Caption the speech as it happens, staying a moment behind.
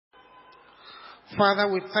Father,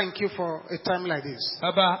 we thank you for a time like this.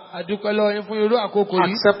 Bàbá, a dúpẹ́ lọ́wọ́ yín fún irú àkókò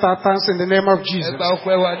yìí. Accept our thanks in the name of Jesus. Ẹ gba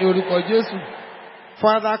ọpẹ́ wa ní orúkọ Jésù.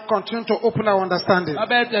 Father, continue to open our understanding.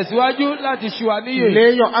 Bàbá, ẹ tẹ̀síwájú láti ṣí wa níyè.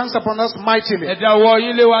 Lay your hands upon us mightily. Ẹ dáwọ́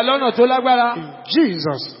yín lé wa lọ́nà tó lágbára. In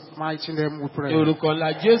Jesus' mighty name we pray. Ní orúkọ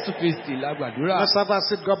ńlá Jésù Kristi la gbàdúrà. Let's have a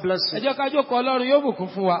seat. God bless Ẹ you. jẹ́ ká jókòó, Ọlọ́run yóò bùkún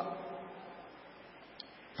fún wa.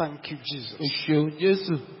 Thank you, Jesus. O ṣeun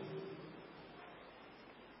Jésù.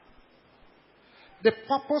 The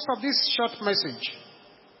purpose of this short message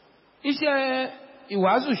Iṣẹ́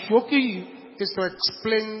ìwàásù ṣókí yìí is to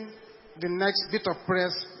explain the next bit of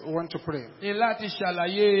prayers we want to pray. ni láti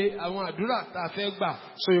ṣàlàyé àwọn àdúrà tá a fẹ́ gbà.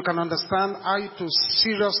 So you can understand how to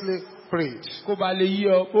seriously pray it. Kó ba lè yí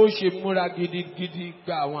ọ bó ṣe múra gidigidi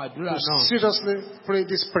gba àwọn àdúrà To náà. seriously pray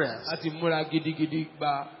these prayers. Láti múra gidigidi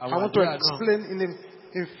gba I àwọn want to àdúrà náà. explain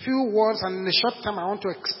in few words and in a short time I want to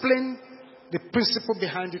explain the principle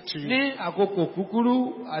behind it to you. Ní àkókò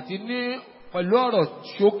kúkúrú àti ní pẹ̀lú ọ̀rọ̀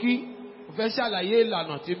ṣókí, mo fẹ́ ṣàlàyé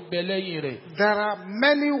ìlànà tí ń bẹ lẹ́yìn rẹ̀. There are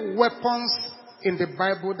many weapons in the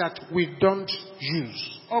Bible that we don't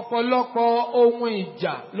use. Ọ̀pọ̀lọpọ̀ ohun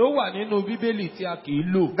ìjà ló wà nínú Bíbélì tí a kì í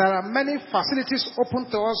lò. There are many facilities open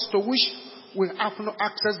to us to which we have no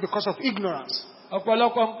access because of ignorance.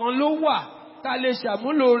 Ọ̀pọ̀lọpọ̀ nǹkan ló wà tá a lè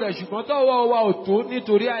ṣàmúlò rẹ̀ ṣùgbọ́n tọ́wọ́ wa ò tó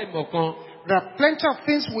nítorí àìmọ̀kan. There are plenty of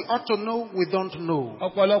things we ought to know we don't know.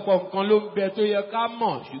 Ọ̀pọ̀lọpọ̀ nǹkan ló ń bẹ tó yẹ ká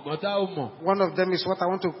mọ̀ ṣùgbọ́n tá ò mọ̀. One of them is what I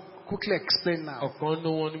want to quickly explain now. Ọ̀kan nínú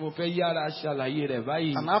wọn ni mo fẹ́ yára ṣàlàyé rẹ̀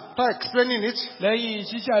báyìí. And after explaining it, Lẹ́yìn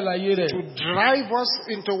ṣíṣàlàyé rẹ̀, to drive us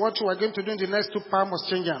into what we are going to do in the next 2 power must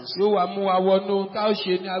change hands. yóò wá mú wa wọnú tá ó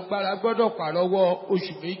ṣe ní agbára gbọ́dọ̀ pàrọwọ́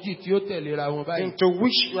oṣù méjì tí ó tẹ̀léra wọn báyìí. Into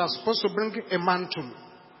which you are supposed to bring a mantle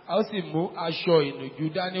A ó sì mú aṣọ ìnùjú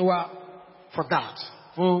dání wá for that.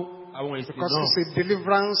 fún àwọn ìsìn Because náà. it's a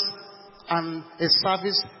deliverance and a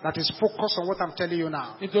service that is focused on what I'm telling you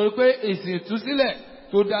now. Nítorí pé ìsìn ìtúsílẹ̀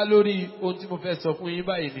tó dá lórí ohun tí mo fẹ́ sọ fún yín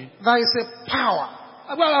báyìí ni. There is a power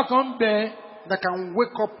Agbára kan ń bẹ that can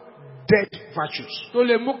wake up dead virtues. tó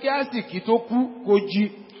lè mú kí àsìkí tó kú kó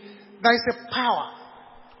jí. There is a power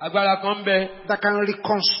Agbára kan ń bẹ that can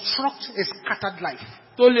reconstruct a scattered life.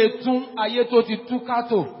 tó lè tún ayé tó ti tú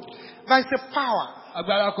kátó. There is a power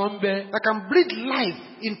Agbára kan ń bẹ that can breathe life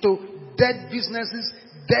into dead businesses,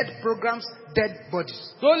 dead programs, dead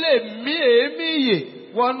bodies. tó lè mí èémí ìyè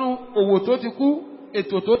wọnú òwò tó ti kú,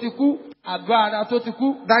 ètò tó ti kú, àgọ́ ara tó ti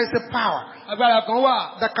kú. There is a power Agbára kan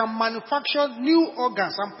wà that can manufacture new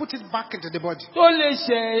organs and put it back into the body. tó lè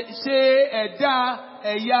ṣe ẹ̀dá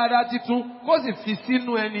ẹ̀yà ara titun kó sì fi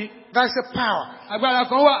sínú ẹni. There is a power Agbára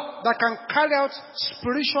kan wà that can carry out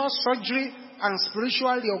spiritual surgery and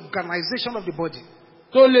spiritual reorganization of the body.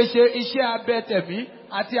 tó lè ṣe iṣẹ́ abẹ tẹ̀mí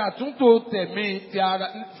àti àtúntò tẹ̀mí ti ara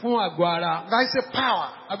fún àgọ́ ara. There is a power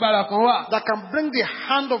Agbára kan wà that can bring the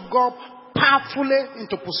hand of God powerfully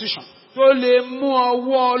into position. tó lè mú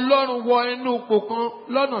ọwọ́ Ọlọ́run wọ inú ipò kan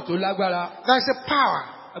lọ́nà tó lágbára. There is a power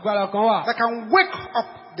Agbára kan wà that can wake up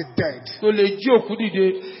the dead. tó lè jí òkú dìde.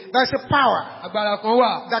 There is a power Agbára kan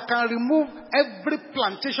wà that can remove every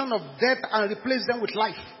plantation of death and replace them with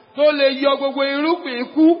life. tó lè yọ gbogbo irúgbìn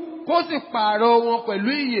ikú kó sì pààrọ̀ wọn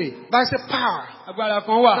pẹ̀lú ìyè. There is a power Agbára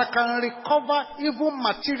kan wà that can recover evil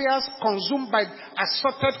materials consumed by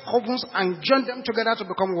assorted covens and join them together to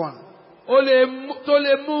become one. tó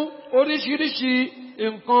lè mú oríṣiríṣi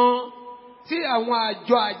nǹkan tí àwọn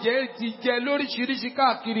àjọ àjẹ́ ti jẹ lóríṣiríṣi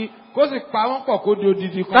káàkiri kó sì pa wọ́n pọ̀ kó di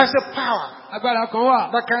odidi kan. There is a power Agbára kan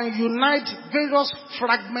wà that can unite various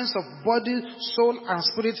fragments of body, soul, and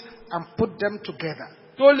spirit and put them together.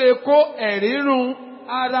 tó lè kó ẹ̀rírun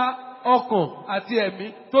ara, ọkàn àti ẹ̀mí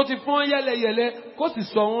tó ti fọ́n yẹ́lẹyẹ̀lẹ kó sì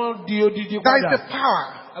sọ wọ́n di odidi There is padà. a power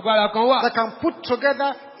Agbára kan wà that can put together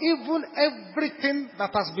even everything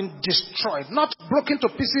that has been destroyed, not broken to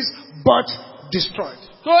pieces, but destroyed.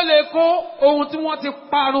 tó lè kó ohun tí wọ́n ti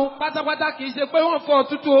parun pátápátá, kì í ṣe pé wọ́n fọ́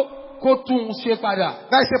tútù kó tún un ṣe padà.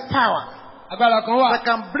 There is a power Agbára kan wà that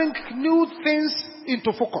can bring new things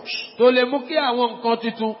into focus. tó lè mú kí àwọn nǹkan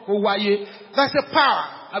tuntun kó wáyé. There is a power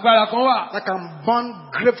Agbára kan wà that can burn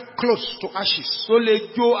grave clothes to ashes. tó lè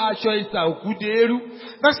jó aṣọ ìsà òkú dé eérú.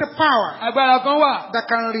 There is a power Agbára kan wà that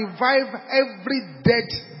can revive every dead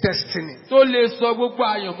destiny. tó lè sọ gbogbo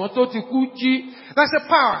àyànmọ́ tó ti kú jí. There is a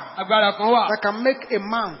power Agbára kan wà that can make a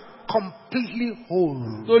man completely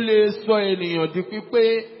whole. tó lè sọ ènìyàn di pípé.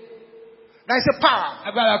 There is a power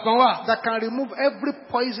Agbára kan wà that can remove every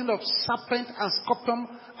poison of serpent and scorpion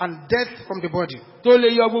and death from the body. tó lè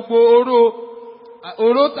yọ gbogbo oró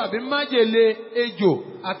Oró tàbí májèlé ejò,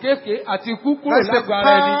 àkééké àti ikú kúrò There's a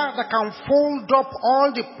lágbára ẹni. power that can fold up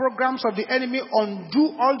all the programs of the enemy, undo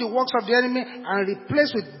all the works of the enemy, and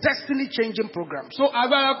replace with destiny-changing programs. So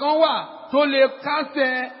agbára kan wà tó lè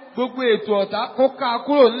kásẹ̀ gbogbo ètò ọ̀tá kó ká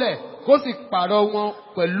kúrò ńlẹ̀ kó sì pààrọ̀ wọn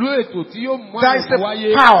pẹ̀lú ètò tí yóò mú There is àwọn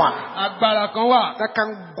wáyé. a power Agbára kan wà that can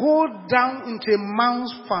go down into a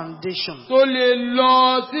man's foundation tó lè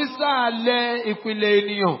lọ sísàlẹ̀ ìpìlẹ̀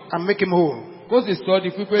ènìyàn and make him whole. kó sì sọ di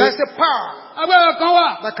pípé. There's a power Agbára kan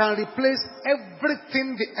wà that can replace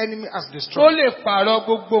everything the enemy has tó destroyed. lè pààrọ̀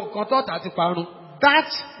gbogbo nǹkan tọ́ta ti parun. That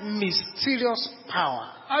mysterious power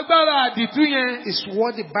Agbára àdìtú yẹn is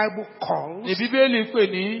what the Bible calls ní Bíbélì pè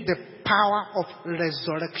ní the power of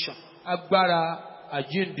resurrection. agbára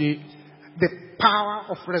àjíǹde. The power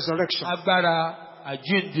of resurrection. Agbára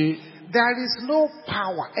àjíǹde. There is no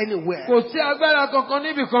power anywhere Kò sí agbára kankan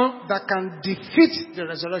níbìkan that can defeat the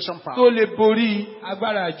resurrection tó power. lè borí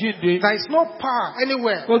agbára àjíǹde. There is no power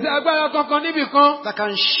anywhere Kò sí agbára kankan níbìkan that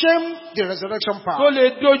can shame the resurrection tó power.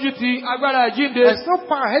 lè dójú ti agbára àjíǹde. There is no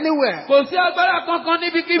power anywhere Kò sí agbára kankan that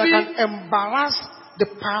níbikíbi can embarrass the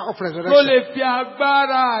power of tó resurrection. lè fi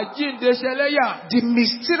agbára àjíǹde ṣẹlẹ́yà. The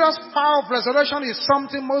mysterious power of resurrection is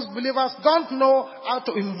something most believers don't know how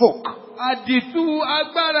to invoke. Àdìtú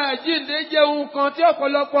agbára àjíǹde jẹ́ ohun kan tí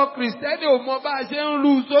ọ̀pọ̀lọpọ̀ Kìrìsìtẹ́nì ò mọ bá a ṣe ń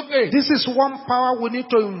rú sókè. This is one power we need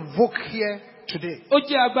to invoke here today. Ó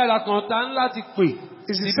jẹ́ agbára kan tá ń láti pè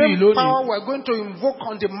It's the níbí same lónìí. power we're going to invoke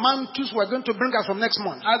on the mantles we're going to bring us from next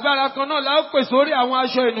month. Agbára kan náà la ó pè sórí àwọn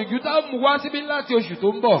aṣọ ìnùjú tá ó mú wá síbí láti oṣù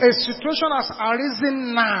tó ń bọ̀. A situation has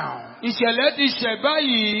arisen now Ìṣẹ̀lẹ̀ ti ṣẹ̀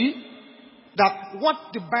báyìí that what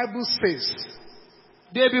the Bible says,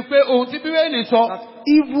 débi pé ohun tí Bíbélì sọ that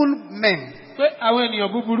evil men pé àwọn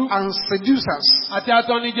ènìyàn búburú and seducers, àti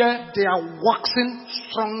atọ́nijẹ́ they are waxing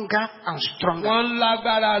stronger and stronger. wọ́n ń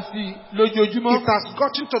lágbára sí i lójoojúmọ́. It has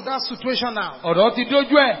gotten to that situation now. Ọ̀rọ̀ ti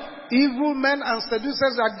dójú ẹ̀. Evil men and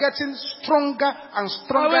seducers are getting stronger and Àwọn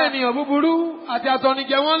stronger. ènìyàn búburú àti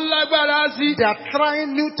atọ́nijẹ́ wọ́n ń lágbára sí i. They are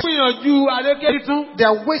trying new things. Gbìyànjú àrékè títún. They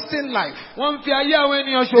are wasting life. Wọ́n ń fi ayé àwọn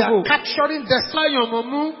ènìyàn They ṣòfò. are capturing destiny. Láyàn mọ̀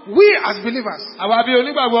mú. We as believers, Àwa bí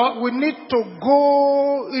onígbàgbọ́. we need to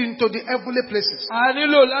go into the heavenly places A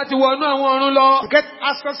nílò láti wọnú àwọn ọ̀run lọ. to get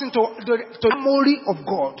access into the memory of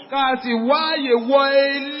God. Ká sì wáyè wọ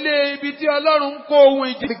ilé ibi tí Ọlọ́run ń kó ohun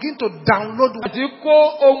ìjà. Begin to download Àti kó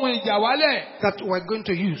ohun ìjà wálẹ̀. that we're going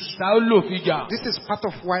to use. Tá ó lò fi jà. This is part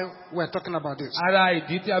of why we're talking about this. Ara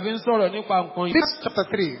ìdí tí a fi ń sọ̀rọ̀ nípa nǹkan yìí. Philippians chapter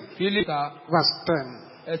 3, Fílíkà verse 10.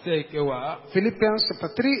 ẹsẹ̀ ìkẹwàá. Philippians chapter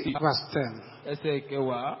 3, verse 10. Ẹsẹ̀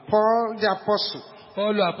ìkẹwàá. Paul the apostle,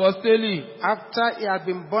 Pọ́ọ̀lù àpọ́stélì. after he had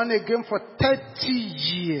been born again for 30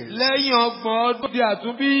 years, Lẹ́yìn ọgbọ̀n ọdún di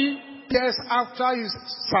àtúnbí. years after his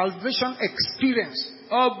salvation experience,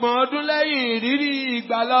 Ọgbọ̀n ọdún lẹ́yìn ìrírí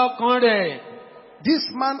ìgbàlà ọkàn rẹ̀. this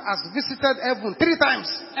man has visited heaven 3 times.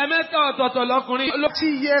 Ẹ̀mẹ́ta ọ̀tọ̀ọ̀tọ̀ lọ́kùnrin. 30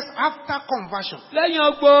 years after conversion. Lẹ́yìn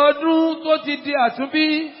ọgbọ̀n ọdún tó ti di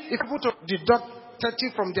àtúnbí. If people to deduct 30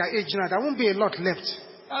 from their age now, there won't be a lot left.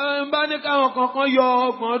 Bá ní káwọn kankan yọ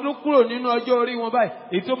ọgbọ̀n ọdún kúrò nínú ọjọ́ orí wọn báyìí.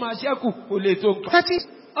 Èyí tó máa ṣẹ́kù kò lè tó nǹkan. 30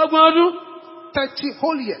 Ọgbọ̀n ọdún. 30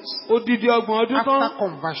 whole years Odidi ọgbọ̀n ọdún tán. after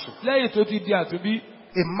conversion. Lẹ́yìn tó ti di àtúnbí.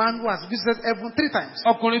 A man who has visited heaven 3 times.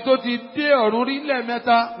 Ọkùnrin tó ti dé ọ̀run rí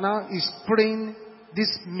lẹ́ẹ̀mẹ́ta. Now he's praying this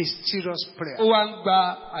mysterious prayer. Ó wá ń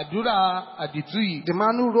gba àdúrà àdìtú yìí. The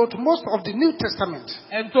man who wrote most of the New Testament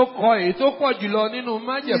Ẹni tó kọ èyí tó pọ̀ jùlọ nínú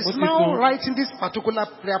májẹ̀mú is now tuntun. writing this particular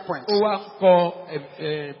prayer point. Ó wá ń kọ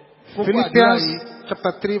fúnfún àdúrà Philippians yìí.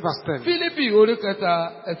 chapter 3 verse 10. Fílípì orí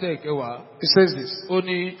kẹta ẹsẹ̀ ìkẹwàá. It says this. Ó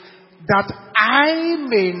ní That I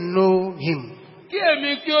may know him kí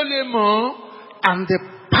èmi kí ó lè mọ̀ ọ́. and the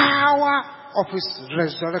power of his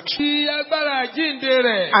resurrection Ti agbára àjíǹde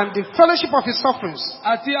rẹ̀ and the fellowship of his sufferings,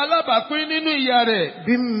 àti alábàápín nínú ìyà rẹ̀.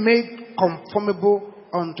 being made conformable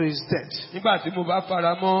unto his death. Nígbà tí mo bá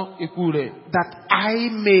fara mọ́ ikú rẹ̀. That I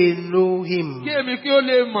may know him. Kí èmi kí ó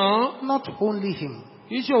lè mọ̀ ọ́. Not only him.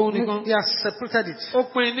 Kì í ṣe òun nìkan. He has separated it. Ó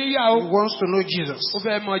pín níyà He ó. wants to know Jesus. Ó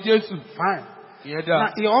fẹ́ mọ Jésù. Fine. Ìyẹn Now,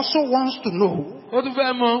 dà. he also wants to know Ó tún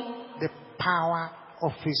fẹ́ mọ the power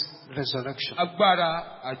of his resurrection. agbára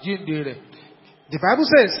àjíǹde rẹ̀. The Bible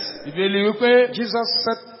says, Ìbéèlì wípé Jesus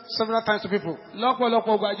said several times to people,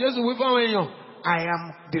 lọ́pọ̀lọpọ̀ gbà Jésù wí fáwọn èèyàn. I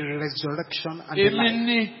am the resurrection and the Èmi life.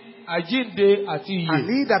 ni àjíǹde àti And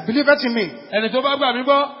ìyè. he that believeth in me, Ẹni tó bá gbà mí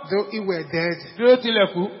gbọ́, though he were dead, bí ó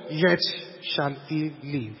tilẹ̀ kú, yet shall he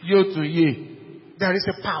live. yóò tún yè. There is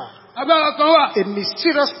a power, Agbára kan wà. a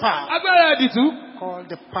mysterious power Agbára àdìtú called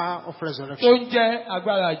the power of tó resurrection. ń jẹ́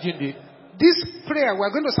agbára àjíǹde. this prayer we're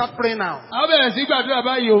going to start praying now A bẹ̀rẹ̀ sí gbàdúrà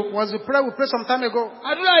báyìí o. was the prayer we prayed some time ago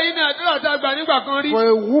Àdúrà yìí ni àdúrà tá a gbà nígbà kan rí. for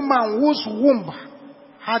a woman whose womb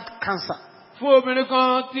had cancer. Fún obìnrin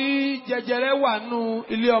kan tí jẹjẹrẹ wà nínú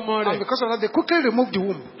ilé ọmọ And rẹ̀. because of that, they quickly removed the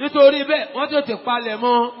womb Nítorí bẹ́ẹ̀, wọ́n tètè palẹ̀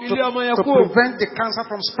mọ́ ilé ọmọ yẹn to kúrò. prevent the cancer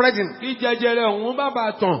from spreading. Kí jẹjẹrẹ òun bá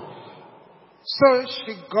bàa tàn. So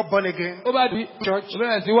she got born again. Ó bá di Church. ó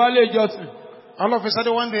bẹ̀rẹ̀ sí wálé ìjọsìn. All of a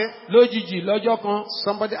sudden one day, Lójijì lọ́jọ́ kan.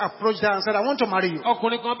 somebody approached her and said, I want to marry you.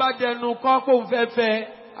 Ọkùnrin kan bá dẹnu kọ́ kóun fẹ́ fẹ́.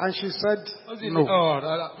 And she said, Ó sì ní no.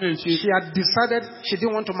 rárá mi ò ṣe. She had decided she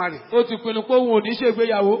didn't want to marry Ó ti pinnu pé òun ò ní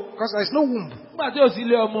ṣègbéyàwó. because there is no womb. Nígbà tí ò sí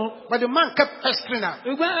ilé ọmọ. But the man kept pestering her.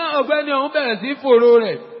 Ọ̀gbẹ́ni ọ̀hún bẹ̀rẹ̀ sí fòró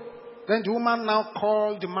rẹ̀. Then the woman now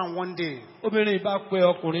called the man one day. Obìnrin bá pe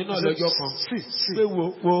ọkùnrin náà She said, lọ́jọ́ kan. see, Pé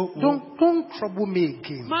wo. don't trouble me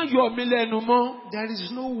again. Má yọ mí lẹ́nu mọ́. There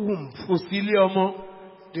is no womb. Kò sí ilé ọmọ.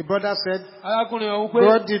 The brother said, Arákùnrin ọ̀hún pé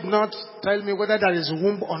God did not tell me whether there is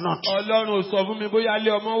womb or not. Ọlọ́run ò sọ fún mi bóyá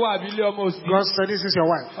ilé ọmọ wà àbí ilé ọmọ ò sí. God said, this is your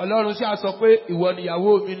wife. Ọlọ́run ṣáà sọ pé ìwọ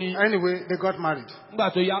nìyàwó mi ni. Anyway, they got married. Nígbà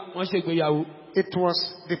tó yá, wọ́n ṣègbéyàwó. It was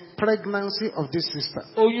the pregnancy of this sister,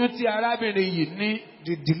 Oyún tí arábìnrin yìí ní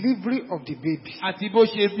the delivery of the baby, àti bó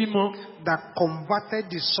ṣe bímọ that converted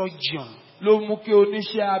the surgeon ló mú kí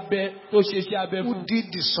oníṣẹ́ abẹ tó ṣe iṣẹ́ abẹ who fún did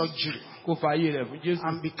the surgery kó fààyè rẹ̀ fún Jésù.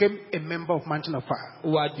 and became a member of Mountain of Fire.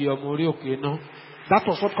 Ó wá di ọmọ orí òkè náà. That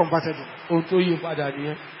was what converted him. Ohun tó yí padà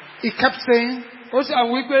nìyẹn. He kept saying, Ó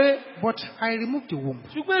ṣàwí pé but I removed the womb.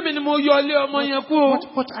 ṣùgbọ́n èmi ni mo yọ ilé ọmọ yẹn kúrò.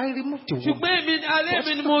 But I removed the womb. Ṣùgbọ́n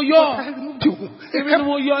èmi ni mo But yọ. I removed the womb. Èmi ni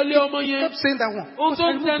mo yọ ilé ọmọ He yẹn. kept saying that one. Ohun But tó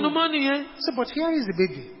I ń removed the tẹnu womb. mọ́ nìyẹn. So, but here is the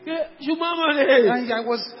baby. Ṣùgbọ́n mo rè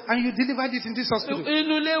And you delivered it in this hospital.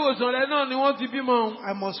 inú ilé ìwòsàn rẹ náà ni wọ́n ti bímọ.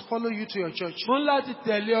 I must follow you to your church. Mo ń láti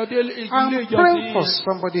tẹ̀lé ọdẹ ilé I'm ìjọsìn praying for yẹn.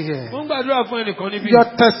 somebody here. Mo ń gbàdúrà fún ẹnìkan níbí. Your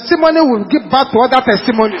testimony will give birth to other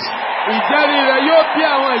testimonies. Ìjẹ́rìí rẹ yóò bí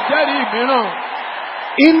àwọn ìjẹ́rìí mìíràn.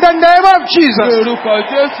 In the name of Jesus. Orúkọ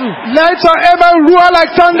Jésù. Let your amen roar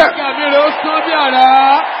like thunder. Kàmí rẹ̀ ó sán bí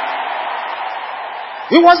àrá.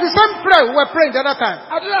 It was the same prayer we were praying the other time.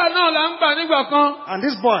 Àdúrà náà là ń gbà nígbà kan. And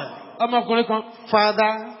this boy, Ọmọkùnrin kan.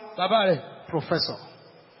 father, Bàbá rẹ̀. professor.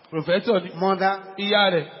 Pòfẹ́sọ̀ ni. Mother, Ìyá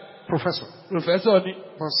rẹ̀. professor. Pòfẹ́sọ̀ ni.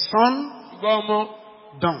 But son, Ṣùgbọ́n ọmọ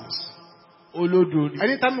dunce. olódo ni.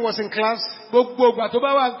 Anytime he was in class, Gbogbo ìgbà tó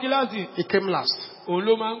bá wà ní kíláàsì, he came last. òun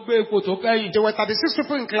ló máa ń gbé ipò tó kẹ́yìn. There were 36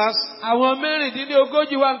 people in class. Àwọn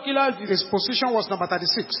mẹ́rìndínlógójì wà ní kíláàsì. His position was number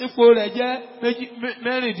 36. Ipò rẹ̀ jẹ́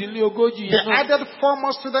mẹ́rìndínlógójì They yẹn náà. added 4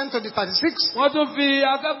 more students to the 36. Wọ́n tún fi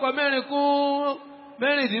akẹ́kọ̀ọ́ mẹ́rin kún They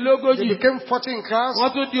mẹ́rìndínlógójì. became 40 in class.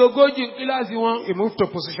 Wọ́n tún di ogójì ní kíláàsì wọn. He moved to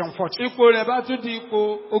position 40. Ipò rẹ̀ bá tún di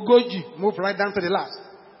ipò ogójì. Moved right down to the last.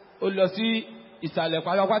 Ó lọ sí ìsàlẹ̀ He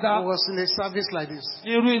pátápátá. was in a service like this.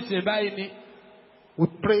 Ní irú ìsìn báyìí ni. We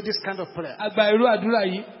pray this kind of prayer. Àgbà irú àdúrà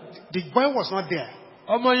yìí. The boy was not there,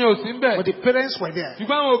 Ọmọ yẹn ò sí ń bẹ̀. but the parents were there.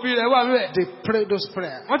 Ṣùgbọ́n àwọn òbí rẹ̀ wà bẹ̀. They prayed those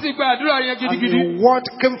prayers. Wọ́n ti gba àdúrà yẹn And gidigidi. the word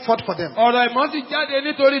came forth for them. Ọ̀rọ̀ ìmọ̀ sì jáde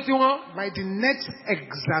nítorí tiwọn. By the next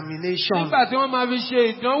examination, Nígbà tí wọ́n máa fi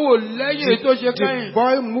ṣe ìdánwò lẹ́yìn èyí tó ṣe the kẹ́yìn.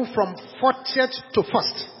 boy moved from 40th to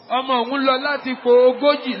 1st. Ọmọ òun lọ láti ipò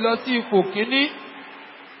ogójì lọ sí ipò kìíní.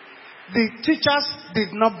 The teachers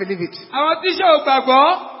did not believe it. Àwọn tíṣà ò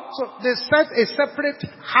gbàgbọ́. So they set a separate,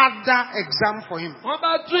 harder exam for him. Wọ́n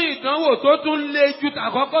bá tún ìdánwò tó tún le ju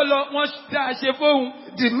tàkọ́kọ́ lọ, wọ́n dá a ṣe fóun.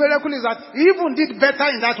 The miracle is that he even did better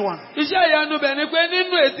in that one. Iṣẹ́ ìyanu bẹ̀ ni pé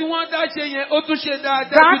nínú èyí tí wọ́n dá ṣe yẹn, ó tún ṣe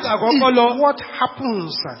dáadáa ju That tàkọ́kọ́ lọ. is what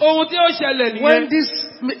happens Ohun tí ó ṣẹlẹ̀ when nìyẹn. this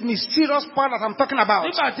mysterious power that I'm talking about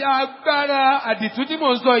Nígbà tí agbára àdìtú tí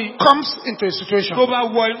mò ń sọ yìí comes into a situation. tó bá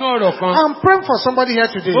wọ inú ọ̀rọ̀ kan. I'm praying for somebody here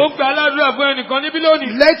today. Ó gba aládùúrà fún ẹnìkan níbí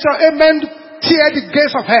lónìí. Let your amen tear the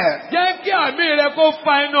gates of hell. Jẹ́ kí àmì rẹ kó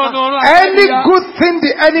fa iná ọ̀nà ọ̀run Any àtàlíyá. good thing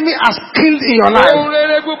the enemy has killed in your Ohun life,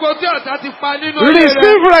 rere gbogbo tí ọ̀tá ti pa nínú ilé rẹ.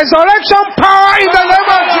 receive resurrection power in the name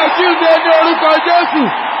of Jesus. Jíǹde ní orúkọ Jésù.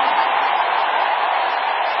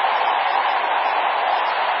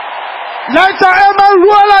 Let your amen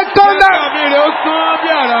roar like Jẹ́ kí thunder. àmì rẹ ó sán bí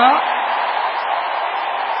àrá.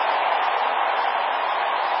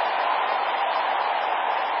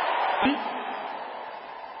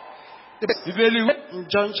 Ìbéèrè In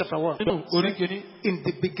John chapter 1, nínú orí kìíní. in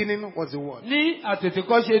the beginning was the word, Ní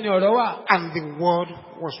àtètèkọ́ṣe ni ọ̀rọ̀ wà. and the word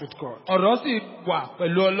was with God, Ọ̀rọ̀ sì wà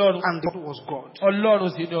pẹ̀lú Ọlọ́run. and the word was God. Ọlọ́run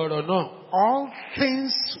sì ni ọ̀rọ̀ náà. All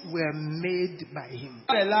things were made by him.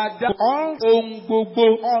 Bẹ́ẹ̀ la dá All, ohun gbogbo.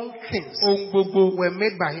 all things Ohun gbogbo were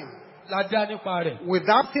made by him. la dá nípa rẹ̀.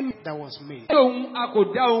 Without him that was made. Ohun a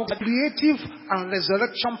kò dá ohun. Creative and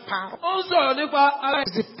resurrection power. Ó ń sọ̀rọ̀ nípa ara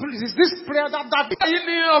It is this prayer that Èyí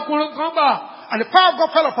ni ọkùnrin kan gbà. and the power of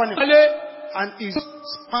God fell upon him. Wọlé and his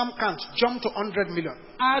sperm count jumped to 100 million.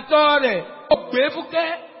 Àtọ̀ rẹ̀ ó gbé fúkẹ́,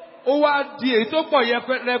 ó wá di èyí tó pọ̀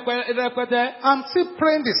rẹpẹtẹ. I'm still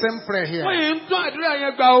praying the same prayer Wọ́n here. yìí ń tún àdúrà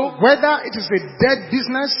yẹn gbà o. Whether it is a dead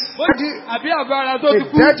business, Àbí àgọ́ ara tó a ti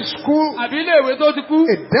kú. dead school, Àbí ilé ìwé tó ti kú.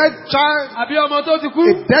 a dead child, Àbí ọmọ tó ti kú.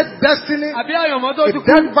 a dead destiny, Àbí àyànmọ́ tó a ti kú.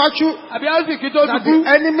 dead virtue Àbí àsìkí tó ti that kú. the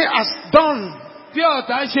enemy has done. Tí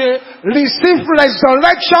ọ̀tá ṣe. Receive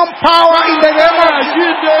resurrection power in the name of Jesus.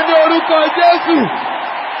 Àjíǹde ní orúkọ Jésù.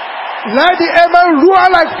 Let the amen roar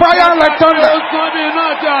like fire and like thunder. Ó sọ bí iná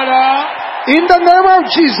àti àrá. In the name of Ní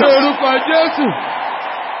Jesus. orúkọ Jésù.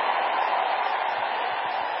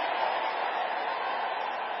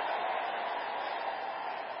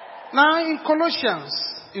 Now in Colossians,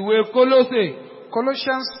 Ìwé Kólósè.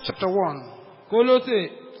 Colossians chapter 1, Kólósè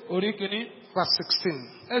orí kìíní. verse 16.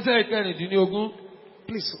 Ẹsẹ̀ ìkẹrìndínlógún.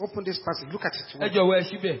 Please open this passage. Look at it. Ẹ jọ̀wọ́ ẹ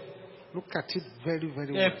síbẹ̀. Look at it very,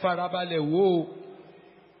 very Ẹ well. farabalẹ̀ wò ó.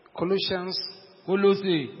 Colossians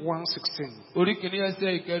Kólósè 1:16. orí kìíní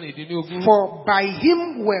ẹsẹ̀ ìkẹrìndínlógún. For by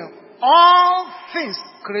him were all things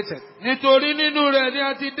created Nítorí nínú rẹ̀ ni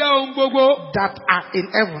a ti dá ohun gbogbo. that are in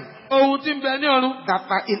heaven, Ohun tí ń bẹ ní ọ̀run. that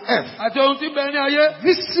are in earth, Àti ohun tí ń bẹ ní ayé.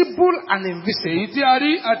 visible and invisible, Èyí tí a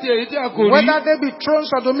rí àti èyí tí a kò rí. whether they be thrones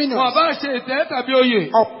or Wọ́n dominions, bá ṣe ìtẹ́ tàbí oyè.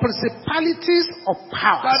 or principalities or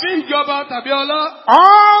powers. Tàbí ìjọba tàbí ọlá.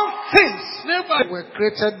 All things Nípa were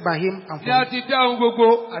created by him and ni for a him. ti dá ohun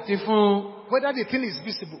gbogbo àti fún un. Whether the thing is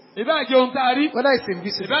visible, Ìbá jẹ́ ohun tá a rí. whether it's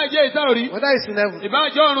invisible, Ìbá jẹ́ ìta ò rí. whether it's in heaven, Ìbá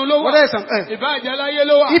jẹ́ ọ̀run ló wà. whether it's on earth, Ìbá jẹ́ láyé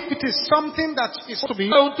ló wà. if it is something that is to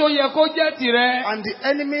be Ohun tó yẹ kó jẹ́ tìrẹ. and the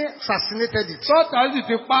enemy assassinated it, Sọ́tà sì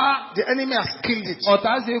ti pa. the enemy has killed it.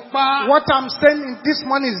 Ọ̀tá sì pa. What I'm saying in this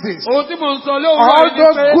morning is this: Ohun tí mò ń sọ lóhùn all rẹ̀ ni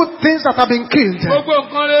those pé good things that have been killed, gbogbo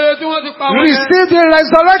nǹkan rere tí wọ́n ti pa wọ́n yẹn. receive the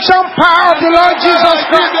resurrection power of the Lord Jesus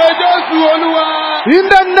Christ Àjíǹde Jésù Olúwa. in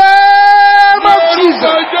the name of Orúkọ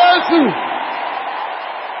Jesus. Jésù.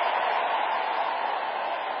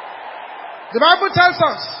 The Bible tells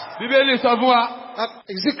us Bíbélì sọ fún wa that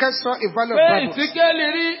Ezekiel saw a valley of pé dry bones, Ìsíkẹ́lì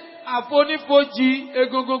rí àfonífojì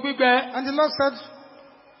egungun gbígbẹ. and the Lord said,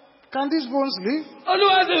 "Can these bones live?"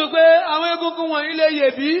 Olúwa sì wí pé àwọn egungun wọ̀nyí lè yè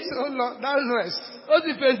bí. Oh Lord, thou knowest. Ó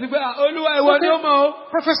sì fèsì pé Olúwa ìwọ ni ó mọ̀ o.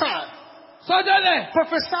 Prophesy. Sọtẹ́lẹ̀.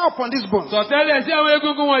 Prophesy upon these bones. Sọtẹ́lẹ̀ sí àwọn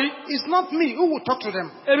egungun wọ̀nyí. It's not me who will talk to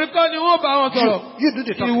them. Èmi kọ́ ni wọ́n bá wọn sọ̀rọ̀. You do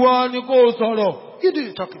the talking. Ìwọ ni kò sọ̀rọ̀. You do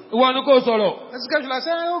the talking. Ìwọ ni kò sọ̀rọ̀. Ezekiel should have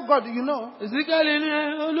said, "Oh God, you know." Ìsíkẹ́lì ní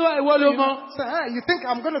Olúwa ìwọ ló mọ̀. Say, you think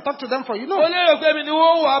I'm going to talk to them for you? No. Ó lérò pé mi ni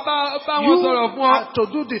wọ́n wà bá wọn You sọ̀rọ̀ fún ọ. are to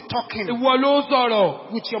do the talking Ìwọ ló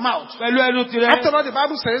sọ̀rọ̀ with your mouth. pẹ̀lú ẹnu tirẹ̀. After all, the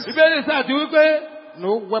Bible says, Bíbélì sáà ti wí pé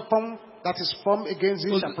 "No weapon that is formed against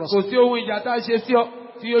you shall kò prosper. sí ohun ìjà tá a ṣe sí ọ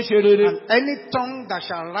tí yóò ṣe rere. And any tongue that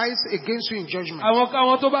shall rise against you in judgment, Àwọn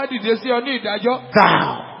káwọn tó bá dìde sí ọ ní ìdájọ́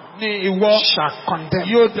thou ni ìwọ shall condemn."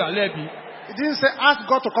 yóò dá lẹ́bi. It didn't say, "Ask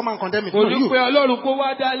God to come and condemn it." Kò No, ní you. pé Ọlọ́run kó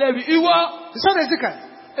wá dá lẹ́bi. Ìwọ He said, Ezekiel,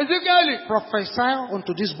 Ezekiel prophesy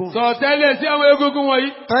unto these bones. sọ tẹ́lẹ̀ sí àwọn egungun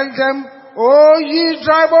wọ̀nyí. Tell them, "O ye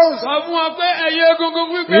dry bones, Sọ fún wọn pé ẹ̀yin egungun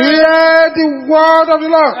gbígbẹ. hear the word of the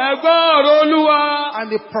Lord." Ẹ̀gbọ́n ọ̀rọ̀ Olúwa. And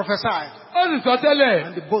they prophesied, Ó sì sọ tẹ́lẹ̀.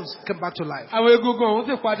 and the bones came back to life. Àwọn egungun ọ̀hún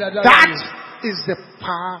sì padà dá lẹ́bi. That is the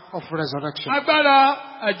power of resurrection. Agbára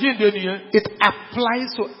àjíǹde nìyẹn. It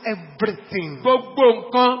applies to everything. Gbogbo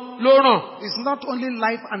nǹkan ló ràn. It's not only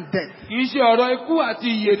life and death. Kì í ṣe ọ̀rọ̀ ikú àti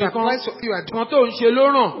ìyè It nìkan. applies to you. Nǹkan tó ń ṣe ló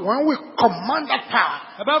ràn. When we command that power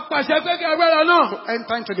Bàbá pàṣẹ pé kí agbára náà to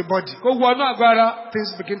enter into the body, kó wọnú agbára.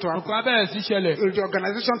 things begin to happen. Nǹkan abẹ́rẹ́ sí ṣẹlẹ̀. The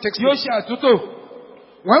organization takes Yóò place. ṣe àtúntò.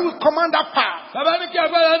 When we command that power Bàbá ní kí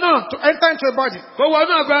agbára náà to enter into a body, kó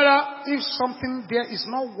wọnú agbára. if something there is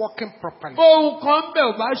not working properly, Ohun kan bẹ̀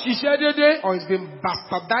ò bá ṣiṣẹ́ déédéé. or it's been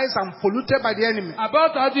bastardized and polluted by the enemy,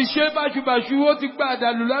 Àbáta ti ṣe báṣubàṣu, ó ti gba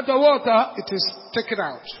àdàlù látọwọ́ ọ̀tá. it is taken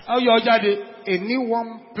out. Á yọ jáde. A new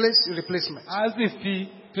one place replacement. Á sì fi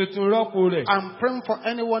tuntun rọ́pò rẹ̀. I'm praying for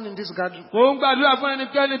anyone in this gathering Mo ń gbàdúrà fún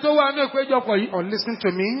ẹnikẹ́ni tó wà ní ìpéjọpọ̀ yìí. or listen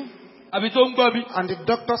to me, Àbí tó ń gbọ́ mi. and the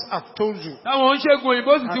doctors have told you Táwọn oníṣègùn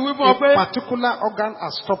òyìnbó sì ti wí fún ọ pé a particular organ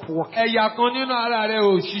has stopped working. ẹ̀yà kan nínú ara rẹ̀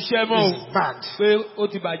ò ṣiṣẹ́ mọ́ o. It's bad. Pé ó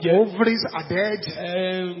ti bàjẹ́. Ovaries are dead.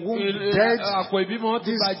 Womb dead. Àpò ìbímọ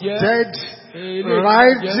ti This bàjẹ́. dead. Ilé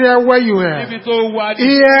Right ìbàjẹ́. there where you are. Níbi tó wà ní.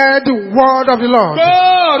 Hear the word of the Lord.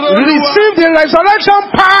 Gbọ́ọ̀rọ̀ Olúwa. Receive the resurrection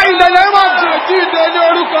power in the name of Jesus. Àjíǹde ní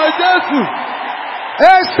orúkọ Jésù.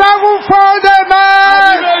 A sevenfold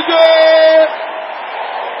amen. Àjíǹde.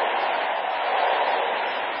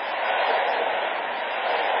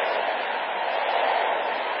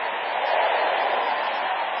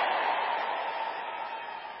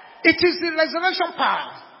 It is the resurrection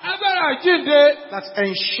power Agbára àjíǹde that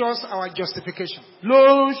ensures our justification.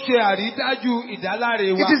 ló ń ṣe àrídájú ìdáláre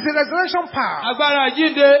It wa. is the resurrection power Agbára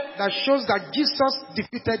àjíǹde that shows that Jesus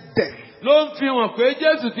defeated death. ló ń fi hàn pé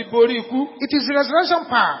Jésù ti borí ikú. It is the resurrection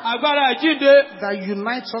power Agbára àjíǹde that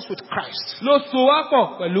unites us with Christ. ló so wá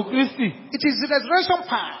pọ̀ pẹ̀lú Kristi. It is the resurrection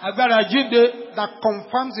power Agbára àjíǹde that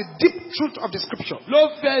confirms the deep truth of the scripture. ló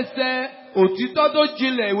fẹsẹ̀ òtítọ́ tó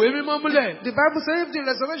jinlẹ̀ ìwé mímọ́ múlẹ̀. The Bible says if the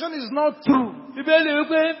resurrection is not true, Bíbélì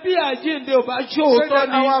wípé bí àjíǹde ò bá say ṣòótọ́ that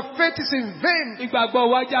ni our faith is in vain. ìgbàgbọ́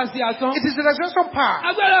wa já sí asán. It is the resurrection power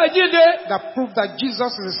Agbára àjíǹde that proves that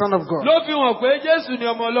Jesus is the Son of God. ló fi hàn pé Jésù ni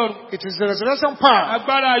ọmọ Ọlọ́run. It is the resurrection power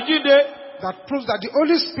Agbára àjíǹde that proves that the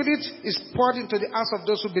Holy Spirit is poured into the hearts of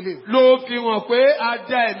those who believe. ló fi hàn pé a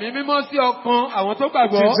da ẹ̀mí mímọ́ sí ọkàn àwọn tó It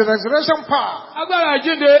gbàgbọ́. is the resurrection power Agbára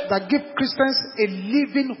àjíǹde that gives Christians a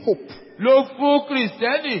living hope. ló fún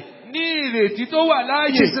Kìrìsìtẹ́nì ní ìrètí tó wà It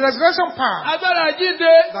láàyè. is the resurrection power Agbára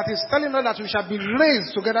àjíǹde that is telling us that we shall be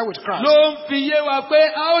raised together with Christ. ló ń fi yé wa pé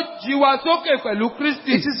a ó jí wa sókè pẹ̀lú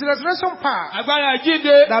Kristi. It is the resurrection power Agbára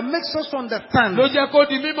àjíǹde that makes us to understand ló jẹ́ kó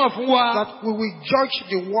di mímọ̀ fún wa that we will judge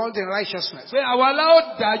the world in righteousness. pé àwa la ó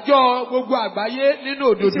dájọ́ gbogbo àgbáyé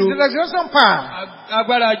nínú It is the òdodo. resurrection power.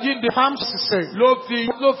 Agbára àjíǹde Psalms say.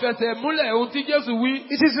 ló fẹsẹ̀ múlẹ̀ ohun tí Jésù wí.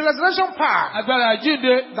 It is the resurrection power Agbára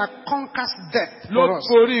àjíǹde that conquers death ló for us.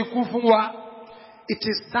 borí ikú fún wa. It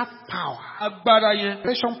is that power, Agbára yẹn,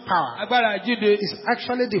 resurrection power, agbára àjíǹde is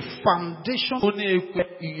actually the foundation ó ní èpè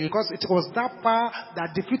ìyẹn. because it was that power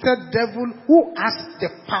that defeated devil who has the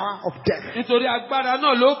power of death. Nítorí agbára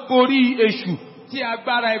náà ló borí èṣù tí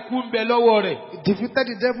agbára ikú ń bẹ lọ́wọ́ rẹ̀. It defeated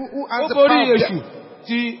the devil who has Ó the borí power of èṣù death.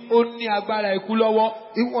 tí ó ní agbára ikú lọ́wọ́.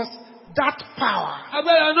 It was that power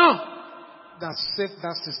Agbára náà that saved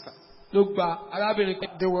that sister. ló gba arábìnrin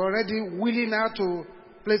kan. They were already wheeling her to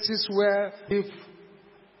places where if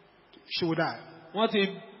she would die. Wọ́n ti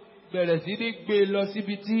bẹ̀rẹ̀ sí ní gbé e lọ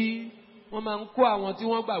síbi tí wọ́n máa ń kó àwọn tí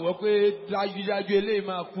wọ́n gbàgbọ́ pé dájúdájú eléyìí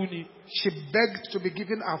máa kú ni. She begged to be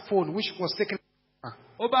given her phone, which was taken.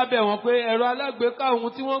 Ó bá bẹ̀ wọ́n pé ẹ̀rọ alágbèéká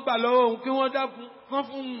òun tí wọ́n gbà lọ́wọ́ òun kí wọ́n dá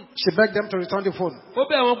fún un. She begged them to return the phone. Ó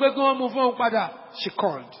bẹ̀ wọ́n pé kí wọ́n mú fóun padà. She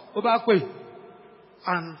called. Ó bá pè.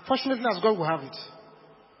 And fortunately, as God will have it,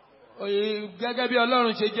 Gẹ́gẹ́ bí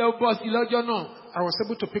Ọlọ́run ṣe jẹ́ ó bọ́ sí lọ́jọ́ náà. I was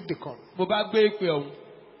able to pick the call. Mo bá gbé ìpè ọ̀hún.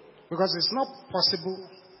 Because it's not possible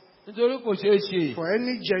Nítorí kò ṣeé ṣe for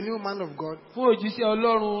any genuine man of God fún òjíṣẹ́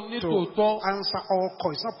Ọlọ́run to nítòótọ́ answer all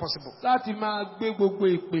calls. It's not possible. láti máa gbé gbogbo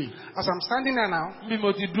ìpè. As I'm standing here now, Bí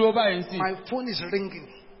mo ti dúró báyìí sí, my phone is ringing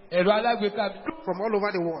ẹ̀rọ alágbèéká mi. from all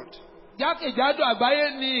over the world. Jákèjádò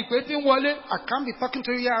àgbáyé ni ìpè tí ń wọlé. I can't be talking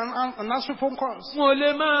to you here and answering phone calls. Mo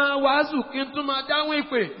lè máa wàásù kí n tún máa dáhùn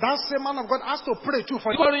ìpè. That same man of God has to pray too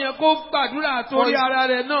for Ọlọ́run yẹn kó gbàdúrà torí ara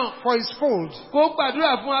rẹ̀ náà. for his fold. Kó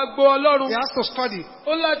gbàdúrà fún agbo Ọlọ́run. He has to study.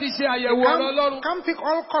 Ó láti ṣe àyẹ̀wò ọ̀rọ̀ Ọlọ́run. Can't pick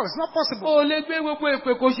all calls. It's not possible. Ó lè gbé gbogbo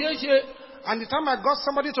ìpè kò ṣeé ṣe. And the time I got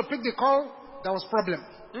somebody to pick the call, there was problem.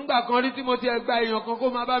 Nígbà kan rí tí mo ti ẹ̀ gba èèyàn kan kó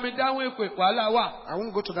máa bá mi dáhùn ìpè wàhálà wà. I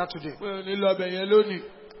won't go to that today. Pé ò ní lọ bẹ̀ yẹn lónìí.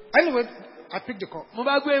 Anyway, I picked the call. Mo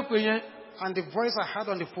bá gbé ìpè yẹn. And the voice I heard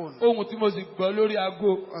on the phone Ohun tí mo sì gbọ́ lórí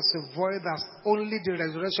aago. was a voice that only the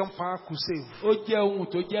resurrection power could save. Ó jẹ́ ohun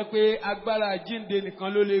tó jẹ́ pé agbára àjíǹde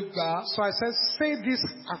nìkan ló lè gbà á. So I said, say this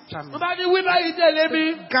after Mo me. bá ní wí báyìí tẹ̀lé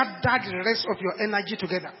mi. Gather the rest of your energy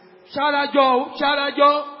together. Ṣarajọ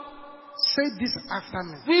ṣarajọ. Say this after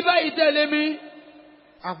me. Wí báyìí tẹ̀lé mi.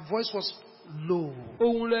 Her voice was low.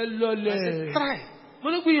 Ohun rẹ̀ I said, lọlẹ̀. try. Mo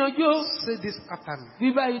ní gbìyànjú o. Say this after me.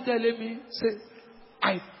 Wí báyìí tẹ̀lé mi. Say,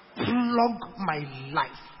 I plug my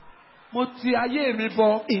life Mo ti ayé mi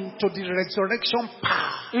bọ into the resurrection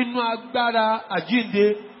power inú agbára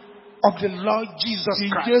àjíǹde of the Lord Jesus ti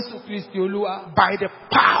Christ Jésù Kristi Olúwa. by the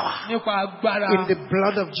power Nípa agbára in the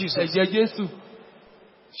blood of Jesus. ẹ̀jẹ̀ Jésù.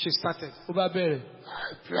 She started. Ó bá bẹ̀rẹ̀.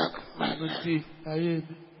 I plug my Mo life ti ayé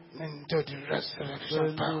mi into the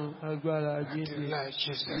resurrection power pẹ̀lú agbára of the àjíǹde Lord ti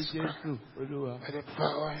Jesus Jésù Christ Olúwa. by the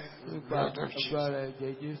power in the Nípa blood of Jesus. agbára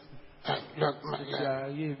ẹ̀jẹ̀ Jésù I plug my ti life.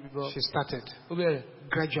 ayé mi bọ. She started Ó bẹ̀rẹ̀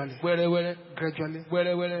gradually, wẹ́rẹ́wẹ́rẹ́ gradually.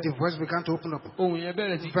 wẹ́rẹ́wẹ́rẹ́. The voice began to open up. Ohun yẹn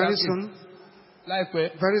bẹ̀rẹ̀ sí Very jáde. soon,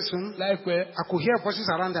 Láìpẹ́ láìpẹ́ I could hear voices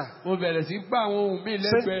around her. mo bẹ̀rẹ̀ sí gbọ́ àwọn ohun míì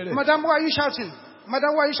lẹ́gbẹ̀ẹ́ Say, rẹ̀. Madam, why are you shouting?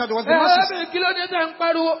 Madam, why are you shouting? Was the masses? Kí ló dé tẹ̀ ń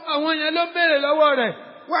pariwo? Àwọn yẹn ló ń béèrè lọ́wọ́ rẹ̀.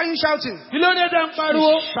 Why are you shouting? Kí ló dé tẹ̀ ń pariwo?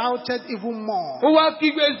 She shouted even more. Ó wá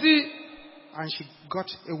kígbe sí. And she got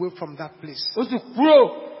away from that place. Ó sì kúrò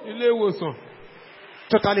nílé ìwòsàn.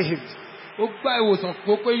 Totally healed. Ó gba ìwòsàn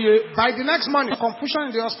tó péye. By the next morning, confusion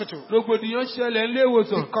in the hospital. Rògbòdìyàn ṣẹlẹ̀ nílé The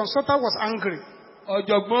ìwòsàn. consultant was angry.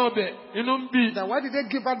 ọ̀jọ̀gbọ́n ọbẹ̀ inú ń bì. That why did they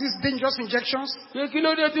give her these dangerous injections Pé kí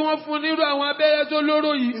ló dé tí wọ́n fún nírú àwọn abẹ́rẹ́ tó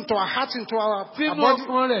lóró yìí? into her heart, into her Sínú body?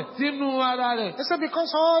 ọkàn rẹ̀, sínú ara rẹ̀. They said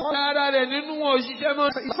because all Ara rẹ̀ nínú wọn òṣìṣẹ́ mọ́.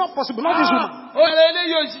 it's not possible, not this woman. Ó rẹ̀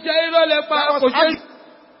eléyìí òṣìṣẹ́ irọ́ lẹ pa kò ṣe.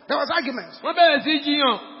 There was argument. Wọ́n bẹ̀rẹ̀ sí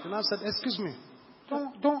jiyàn. The man said, excuse me,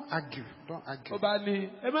 don't argue, don't Ó argue. bá ní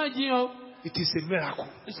ẹ má jiyàn. It is a miracle.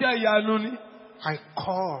 Iṣẹ́ ìyanu ni. I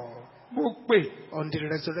call Mo pè on the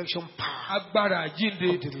resurrection power agbára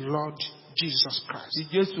àjínde of the Lord Jesus Christ.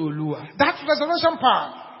 ti Jésù Olúwa. That resurrection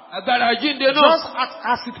power, Agbára àjínde just náà.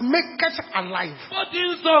 as it maketh alive, Ó ti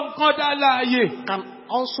ń sọ nǹkan dá láàyè. can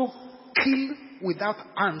also kill without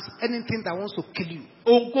hands anything that wants to kill you.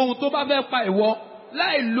 Ohunkóhun tó bá fẹ́ pa ìwọ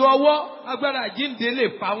láì lo ọwọ́, agbára àjínde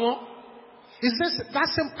lè pa wọ́n. Is this that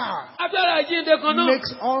same power Agbára àjínde kan náà.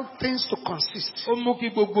 makes all things to consist? Ó mú kí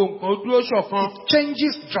gbogbo nǹkan dúró ṣọ̀kan. It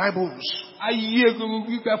changes dry bones. Ayé egungun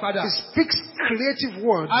gbígbẹ padà. It speaks creative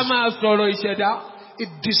words. A máa sọ̀rọ̀ ìṣẹ̀dá. It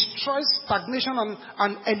destroys stagnation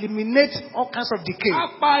and eliminates all kinds of decay. A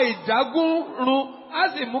pa ìdágún run. A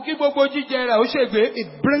sì mú kí gbogbo jíjẹ rẹ̀ ó ṣègbé.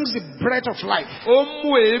 It brings the breath of life. Ó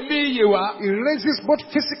mú èémí ìyè wá. It raises both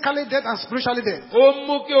physically dead and spiritually dead. Ó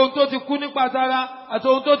mú kí ohun tó ti kú nípa tara àti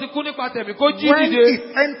ohun tó ti kú nípa tẹ̀mí kó jí When dìde. it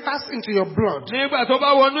enters into your blood, Nígbà tó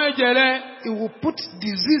bá wọnú ẹ̀jẹ̀ rẹ̀, it will put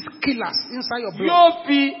disease killers inside your blood. yóò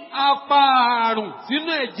fi apá àrùn sínú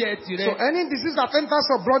ẹ̀jẹ̀ So tìrẹ. any disease that enters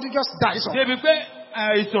your blood, it just dies off. Débi pé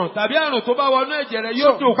àìsàn tàbí àrùn tó bá wọnú ẹ̀jẹ̀ rẹ̀ So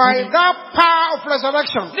yóò dòkú by ni. that power of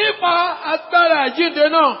resurrection, Nípa agbára àjíǹde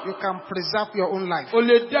náà, you can preserve your own life. o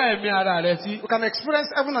lè dá ẹ̀mí ara rẹ̀ sí. You can experience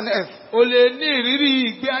heaven and earth. O lè ní ìrírí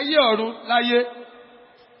ìgbé ayé ọ̀run láyé.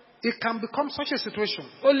 It can become such a situation.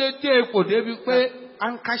 O lè dé ipò débi pé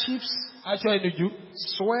Handkerchiefs, aṣọ ìnùjú,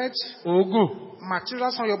 sweat, òógùn,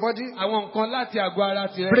 materials on your body àwọn nǹkan láti àgọ́ ara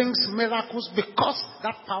tirẹ̀. brings miracles because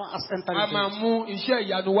that power has entered A into máa it. mú iṣẹ́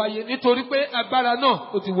ìyanu wáyé nítorí pé agbára náà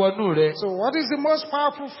ó ti wọnú rẹ̀. So what is the most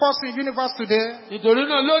powerful force in the universe today? Nítorí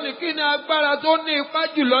náà lónìí kí ni agbára tó ní ipá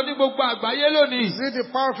jùlọ ní gbogbo àgbáyé lónìí? Is it the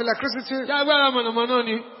power of electricity? Ṣé agbára mọ̀nàmọ́ná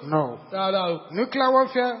ni? No. Rárá o. Nuclear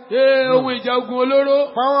warfare? Ṣé ohun ìjà ogun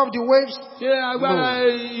olóró? Power of the waves? Ṣé agbára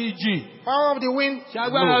ìjì? Power of the wind? Ṣé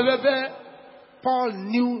agbára No. afẹ́fẹ́? Paul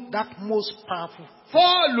knew that most powerful.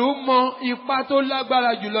 Pọ́ọ̀lù mọ ipá tó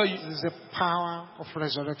lágbára jùlọ yìí. It is the power of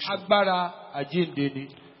resurrection. Agbára àjíǹde ni.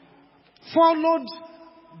 Followed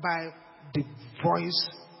by the voice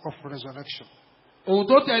of resurrection. Ohun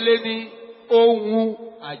tó tẹ̀lé ni ohun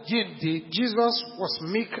àjíǹde. Jesus was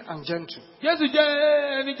meek and gentle. Jésù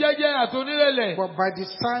jẹ́ ẹni jẹ́jẹ́ àtonírẹ̀lẹ̀. But by the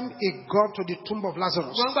time he got to the tomb of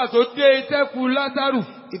Lazarus, Wọ́n gbà tó dé ìtẹ́kù Lásárù.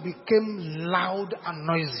 it became loud and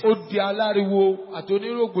noisy. Ó di aláriwo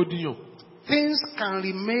àtonírògbòdìyàn. Things can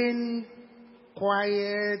remain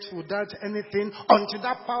quiet without anything until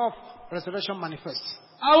that power of resurrection manifests.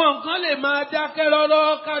 Àwọn nǹkan lè máa dákẹ́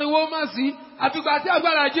rọ́rọ́ káriwó má sí. Àfìgbà tí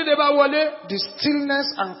agbára àjíǹde bá wọlé. The stillness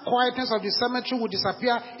and quietness of the cemetery will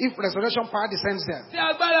disappear if resurrection power descends there. Tí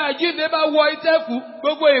agbára àjíǹde bá wọ ìtẹ́kù,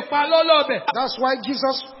 gbogbo ìpalọ́lọ́bẹ̀. That's why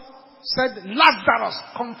Jesus said, Lazarus,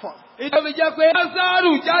 come forth. Ìjọba jẹ́ pé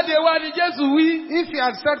Lásárù jáde wá ní Jésù wí. If he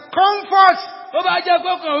had said, come forth, Ó bá jẹ́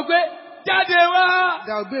kọ́kàn wípé jáde wá.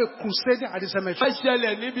 there will be a crusade at the cemetery. Wọ́n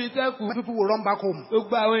ṣẹlẹ̀ níbi ìtẹ́kù. People will run back home.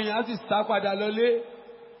 Gbogbo àwọn èèyàn á sì sá padà lọlé.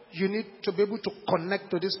 You need to be able to connect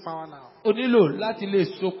to this power now. O nílò láti lè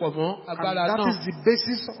sopọ̀ mọ́ And agbára that náà. is the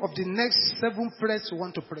basis of the next 7 prayers you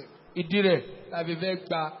want to pray. Ìdí rẹ̀ tàbí fẹ́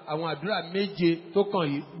gba àwọn àdúrà méje tó kàn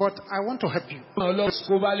yìí. But I want to help you. Ọlọ́run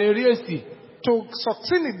kò bá lè rí èsì. To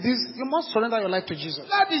succeed in this, you must surrender your life to Jesus.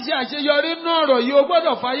 Láti ṣe àṣeyọrí nínú ọ̀rọ̀ yìí, o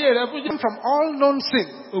gbọ́dọ̀ fàyè rẹ fún Jésù. From all known sin,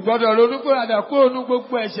 O gbọ́dọ̀ ronúpìwàdà kúrò ní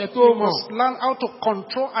gbogbo ẹ̀ṣẹ̀ tó you mọ̀. must learn how to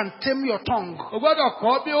control and tame your tongue. O gbọ́dọ̀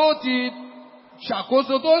kọ́ bí ó ti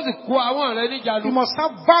ṣàkóso tó sì kó àwọn rẹ níjànú. You must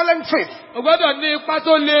have violent faith. O gbọ́dọ̀ ní ipá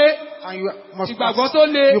tó le. And you must, Ìgbàgbọ́ tó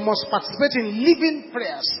le. you must participate in living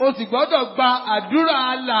prayers. O sì gbọ́dọ̀ gba àdúrà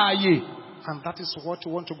alààyè. And that is what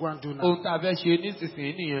you want to go and do now. Ohun tá a fẹ́ ṣe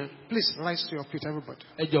nísinsìnyí nìyẹn. Please rise to your feet, everybody.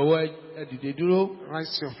 Ẹ jọ̀wọ́ ẹ dìde dúró.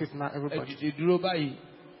 Rise to your feet now, Ẹ everybody. dìde dúró báyìí.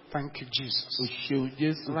 Thank you, Jesus. O ṣeun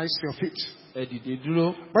Jésù. Rise to your feet. Ẹ dìde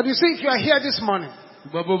dúró. But you see, if you are here this morning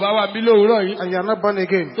Ṣùgbọ́n bó bá wà mí lówùúrọ̀ yìí. and you are not born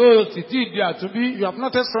again, Tó o sì tí ì di àtúnbí. you have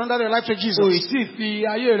not yet surrendered your life to O ì Jesus, tí ì fi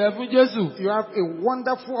ayé rẹ fún Jésù. you have a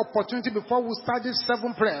wonderful opportunity before we start these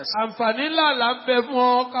 7 prayers Àǹfààní ńlá là ń bẹ fún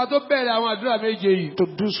ọ ká tó bẹ̀rẹ̀ àwọn àdúrà méje yìí. to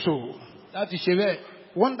do so. Láti ṣe bẹ́ẹ̀.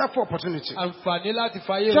 Wonderful opportunity. Àǹfààní láti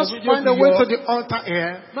fàyè rẹ̀ Just fún find a Jésù way to yọ. the altar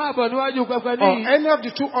here, Máa bọ̀ níwájú pẹpẹ or níyì. any of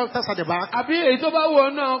the two altars at the back. Àbí èyí tó bá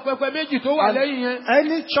wọ̀ náà pẹpẹ méjì tó wà And lẹ́yìn yẹn.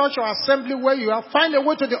 any church or assembly where you are, find a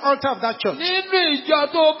way to the altar of that church. Nínú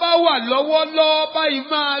ìjọ tó bá wà lọ́wọ́lọ́wọ́ báyìí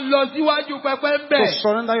máa lọ síwájú pẹpẹ ń To bẹ̀.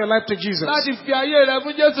 surrender your life to Jesus. Láti fi ayé rẹ̀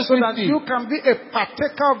fún Jésù So that Kristi. you can be a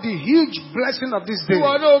partaker of the huge blessing of this Tí day.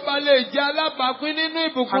 wọn náà bá lè jẹ́ alábàápín nínú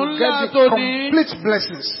ìbùkún And ńlá get tó the ní. complete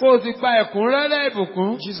blessings. Kó o sì gba ẹ̀kúnrẹ́rẹ́ ìbùkún.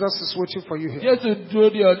 Jesus is waiting for you here. Jésù dúró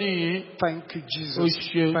de ọ níyìn. Thank you, O Jesus.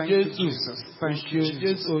 ṣeun Thank you, Jésù. Jesus. O Thank you, ṣeun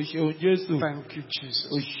Jesus. Jésù. O ṣeun Jésù. Thank you, O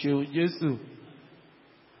Jesus. ṣeun Jésù.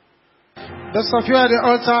 Those of you at the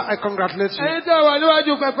altar, I congratulate you. Ẹyin tí a wà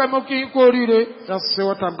níwájú pẹpẹ mo kí n kú oríire. Just say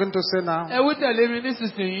what I'm going to say now. Ẹ wí tẹ̀lé mi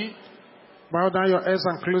nísinsìnyí. Bow down your heads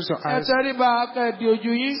and close your Ẹ eyes. tẹríba kẹ́ẹ̀dì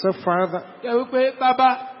ojú yín. Say, Father, Ẹ wí pé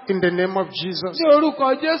bàbá in the name of Jesus, ní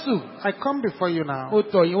orúkọ Jésù. I come before you now. Mo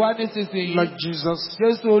tọ̀ yín wá nísinsìnyí. Lord Jesus,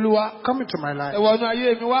 Jésù Olúwa. come into my Ẹ life. wọnú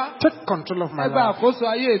ayé mi wá. Take control of my Ẹ gba life. àkóso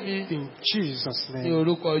ayé mi. In Jesus' Ní name.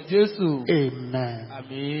 orúkọ Jésù. Amen.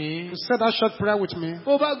 Àmín. You said that short prayer with me.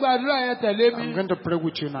 Bó bá gbàdúrà yẹn tẹ̀lé I'm mi. going to pray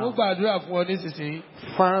with you Mo now. gbàdúrà fún ọ nísinsìnyí.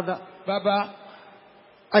 Father, Bàbá,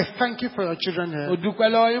 I thank you for your children mo here dúpẹ́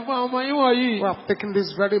lọ́wọ́ yín fún àwọn ọmọ yín wọ̀nyí. who have taken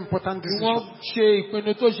this very important Tí wọ́n decision. ṣe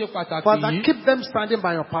ìpinnu tó ṣe pàtàkì Father, yìí. keep them standing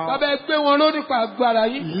by your power. Bàbá ẹ gbé wọn lórí pa agbára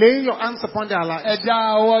yín. Lay your hands upon their Ẹ lives.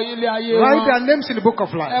 dá ọwọ́ yín lé ayé Write their wọn. names in the book of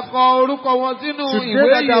Ẹ life. kọ orúkọ wọn sínú Today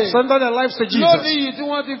ìwé that they have ìyè. surrendered their lives to Lónìí Jesus, yìí tí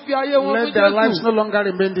wọ́n ti fi ayé wọn fún let their lives Jésù. no longer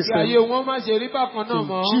remain the Kí ayé same. wọn má ṣe rí bákan náà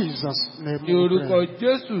mọ́. In Jesus' name Ní we orúkọ pray.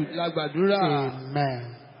 Jésù la gbàdúrà.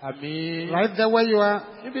 Amen. Àmín. Right there where you are,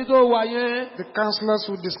 Níbi tó wà yẹn, the counselors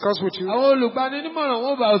will discuss with you àwọn olùgbaninímọ̀ràn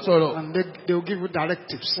wọn bá ọ sọ̀rọ̀. and they will give you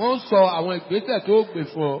directives. Wọ́n sọ àwọn ìgbésẹ̀ tó gbé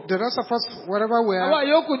fún ọ. The rest of us, wherever we Àwa are,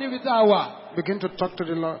 yòókù níbi tá a wà. begin to talk to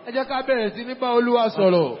the Lord. Ẹ jẹ́ ká bẹ̀rẹ̀ sí ní bá Olúwa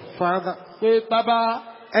sọ̀rọ̀. Father, Pé bàbá,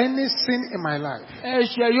 any sin in my life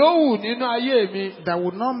ẹ̀ṣẹ̀ yóò wù nínú ayé mi. that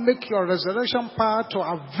will not make your resurrection power to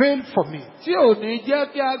avail for me, Tí ò ní jẹ́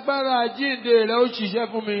kí agbára àjíǹde rẹ̀ ó ṣiṣẹ́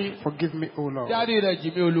fún mi. forgive me, O Lord. Dárí rẹ̀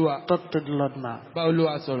jì mí Olúwa. Talk to the Lord now. Bá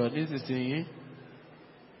Olúwa sọ̀rọ̀ nísinsìnyí.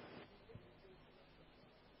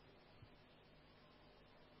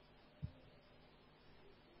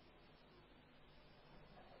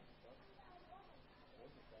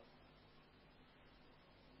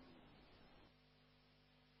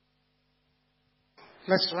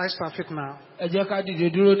 Let's rise to our feet now. Ẹ jẹ́ ká dìde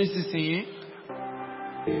dúró nísinsìnyí.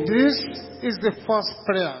 This is the first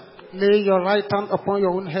prayer. Lay your right hand upon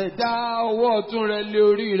your own head. Dá ọwọ́ ọ̀tún rẹ lé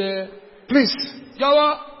orí rẹ. Please,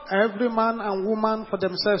 Jọ̀wọ́. every man and woman for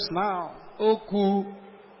themselves now. Ó kù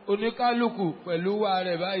oníkálukú pẹ̀lú wa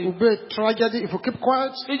rẹ̀ báyìí. Will be a tragedy if you keep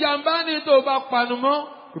quiet. Ìjàmbá ni tó bá panu mọ́.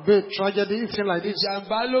 Will be a tragedy if you like this.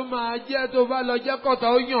 Ìjàmbá ló máa jẹ́ tó bá lọ jẹ́ kọ̀tà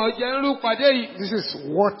ó yàn ọ́ jẹ́ ń rú ìpàdé yìí. This is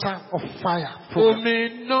water of fire program. Omi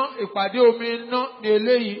iná ìpàdé omi iná ni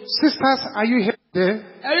eléyìí. Sisters, are you here today?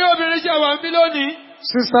 Ẹ̀yin obìnrin ṣe wà ń bí lónìí.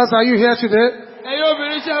 Sisters, are you here today? Ẹ̀yin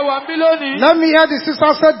obìnrin ṣe wà ń bí lónìí. Let me hear the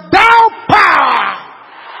sisters say, thou power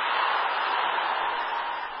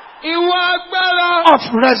Ìwọ agbára. of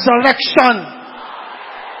resurrection.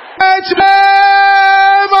 In the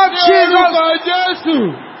name of Ní Jesus. orúkọ Jésù.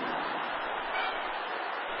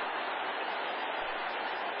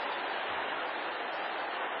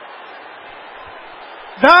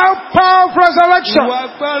 Thou power of resurrection. Ìwọ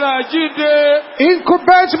agbára jíde.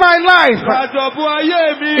 Incubate my life. Àjọ̀bú ayé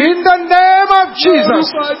mi. In the name of Ní Jesus.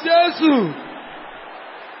 orúkọ Jésù.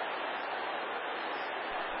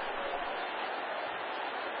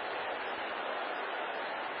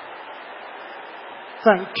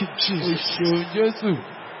 Thank you, O Jesus. ṣeun Jésù.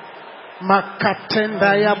 Makatenda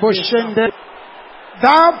ya boshende.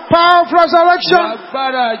 Thou power of Ìwọ resurrection.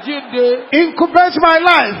 agbára jíde. Incubate my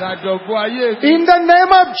life. Àjọ̀bú ayé mi. In the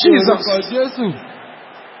name of Ní Jesus. orúkọ Jésù.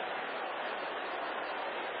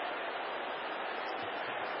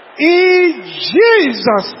 In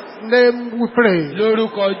Jesus' name we pray.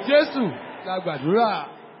 Lórúkọ Jésù la gbàdúrà.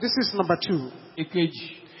 This is number 2. Ìkejì.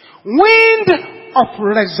 Wind of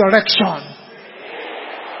resurrection.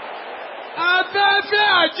 Afẹ́fẹ́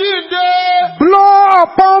àjíǹde. Blow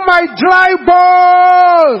upon my dry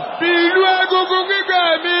bones. Fi ìlú egungun gbígbẹ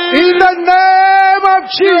mi. In the name of Ní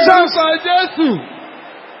Jesus. orúkọ Jésù.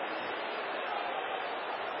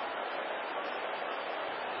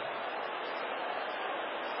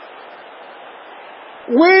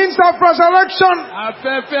 Winds of resurrection.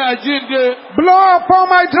 Afẹ́fẹ́ àjíǹde. Blow upon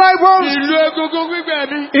my dry Fi bones. ìlú egungun gbígbẹ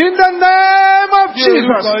mi. In the name of Ní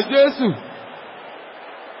orúkọ Jesus. Jésù.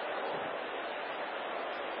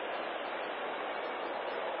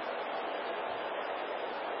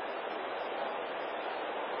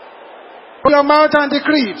 your mouth and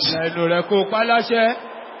decree it. Lẹ́nu rẹ̀ kó pa láṣẹ.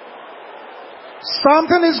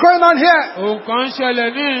 Something is going on here. Ohun kan ń ṣẹlẹ̀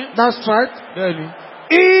ní. That's right. Bẹ́ẹ̀ni.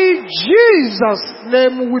 In Jesus'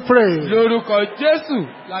 name we pray. Lórúkọ Jésù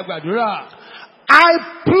la gbàdúrà. I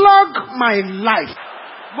plug my life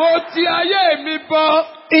Mo ti ayé mi bọ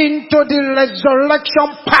into the resurrection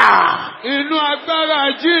power. inú agbára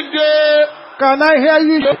àjíǹde. Can I hear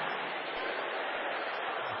you?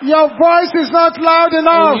 Your voice is not loud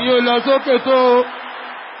enough. Òun yóò lọ sókè tó.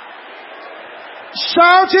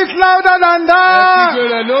 Shout it louder than that. Ẹ̀sìn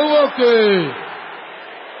rẹ̀ ló wòkè.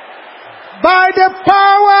 By the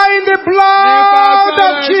power in the blood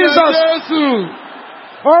of Jesus. Jésù.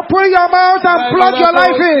 Open your mouth and plug your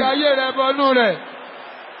life in. Ayé rẹ̀ bọnú rẹ̀.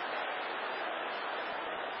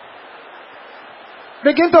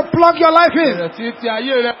 Begin to plug your life in. Bẹ̀rẹ̀ sí ti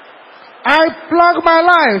ayé rẹ̀. I plug my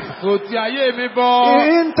life Mo ti ayé mi bọ.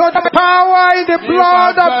 into the power in the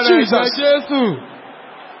blood of Jesus. Jésù.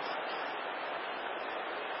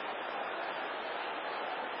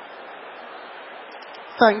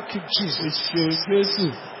 Thank you, Jesus.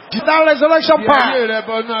 Jésù. That resurrection Ti ayé power. rẹ̀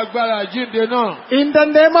bọnú agbára àjíǹde náà. In the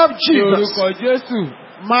name of Jesus. Lórúkọ Jésù.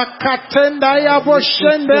 Makatenda yabo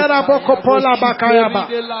shendera bokopola bakayaba.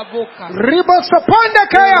 Ribo soponda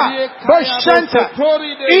kaya boshenta.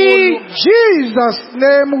 In Jesus'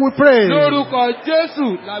 name we pray. Lórúkọ Jésù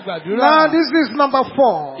la gbàdúrà. Now this is number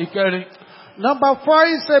 4. Ìkẹrin. Number 4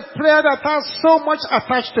 is a prayer that has so much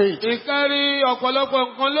attached to it. Ìkẹrin ọ̀pọ̀lọpọ̀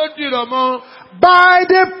nǹkan ló dìrọ̀ mọ́. By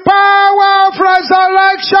the power of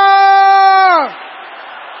resurrection.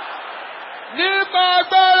 Nípa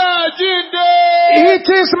agbára àjíǹde. It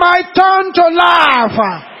is my turn to laugh.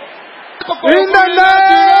 In the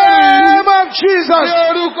name of Jesus. Ní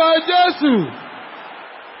orúkọ Jésù.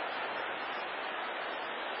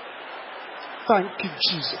 Thank you,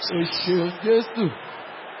 Jesus. Ẹ ṣeun Jésù.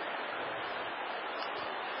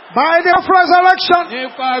 By the resurrection.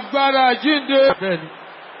 Nípa agbára àjíǹde. Bẹ́ẹ̀ni.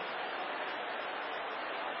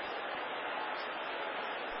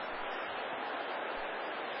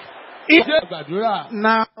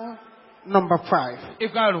 Now, number 5.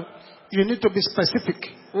 Ìkarùn. You need to be specific.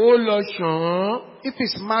 Ó lọ ṣàn-án. If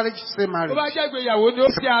it's marriage, say Tó marriage. bá jẹ́ ìgbéyàwó ni ó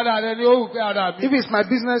fi ara rẹ̀ ni ó wù pé ara mi. If it's my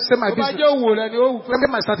business, say my Tó bá jẹ́ business. òwò rẹ̀ ni ó wù pé. Say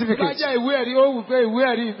my Tó bá certificate. jẹ́ ìwé ẹ̀rí ó wù pé ìwé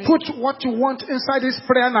ẹ̀rí mi. Put what you want inside this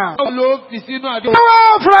prayer now. Ó ló fi sínú àdúrà. Power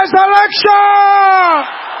of resurrection.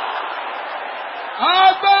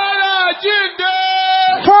 Agbára àjíǹde.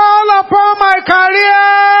 Fall upon my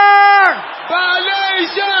career. Balẹ̀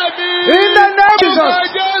iṣẹ́ mi. In the name of Jesus. Orúkọ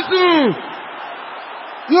Jésù.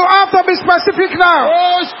 You have to be specific now. Ó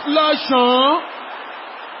lọ ṣàn-án.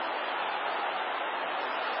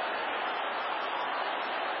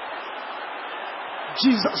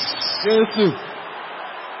 Jesus. Jésù.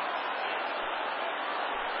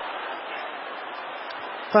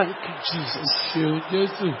 Thank you, Jesus. Ṣeun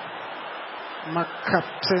Jésù.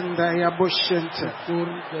 Makatenda yaboshente.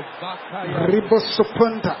 Orúkọ Bákáyà.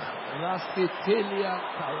 Ribosoponda. Rasketelia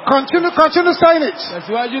Kaya. Continue saying it.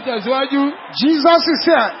 Tẹ̀síwájú. Jesus is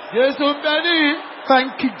here. Jésù ń bẹ ní.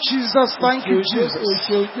 Thank you, Jesus. Thank you, Ó Jesus.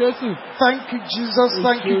 ṣeun Jésù. Thank you, Jesus.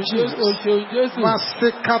 Thank you, Ó Jesus. ṣeun Jésù.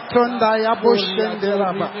 Masekatonda yaboshende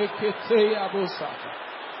raba.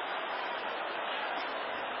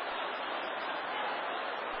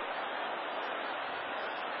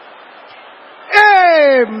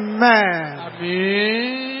 Amen.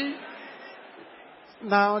 Àmín.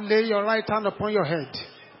 Now lay your right hand upon your head.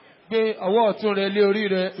 Gbé ọwọ́ ọ̀tún rẹ lé orí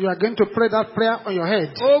rẹ. You are going to pray that prayer on your head.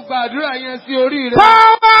 Ó gbàdúrà yẹn sí orí rẹ.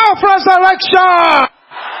 Power of resurrection.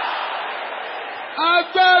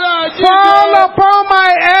 Agbára àjíǹde. Fall upon my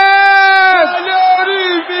head. Lé orí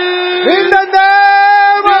mi. In the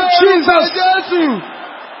name of Jesus. Jésù.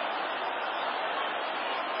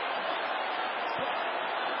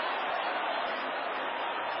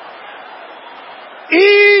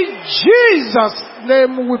 In Jesus'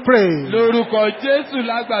 name we pray. Lórúkọ Jésù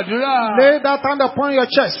la gbàdúrà. Lay that hand upon your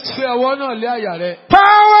chest. Gbé ọwọ́ náà lé àyà rẹ.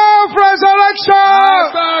 Power of resurrection.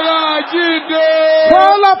 Agbára àjíǹde.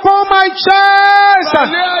 Fall upon my chest.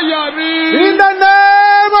 Lé àyà mi. In the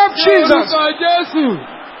name of Jesus. Lórúkọ Jésù.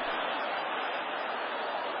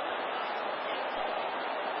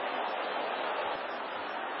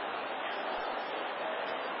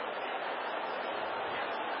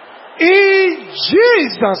 In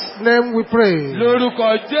Jesus' name we pray.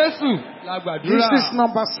 Lórúkọ Jésù la gbàdúrà. This is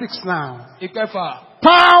number 6 now. Ìkẹfà.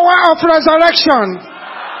 Power of resurrection.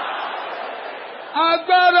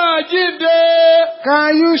 Agbára àjíǹde.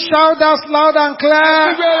 Can you shout that loud and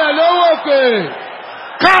clear? Gbé rẹ̀ lówókè.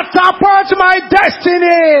 Catapult my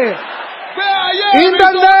destiny. Gbé ayé In mi the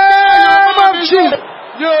tó name of mi Jesus.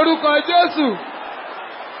 Ní orúkọ Jésù.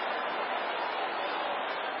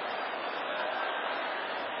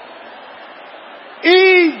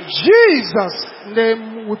 In Jesus'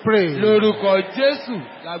 name we pray. Lórúkọ Jésù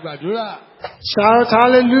la gbàdúrà. Shout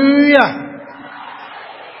hallelujah.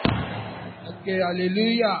 Okay,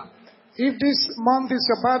 hallelujah. If this month is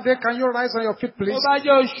your birthday, can you rise on your feet, please? Tó bá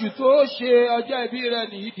jẹ́ oṣù tó ṣe ọjọ́ ìbí rẹ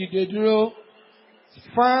nìyí, dìde dúró.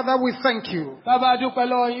 Father, we thank you Bàbá dúpẹ́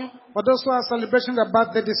lọ́wọ́ yín. for those who are celebrating their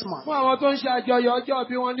birthday this month. Fún àwọn tó ń ṣe àjọyọ̀ ọjọ́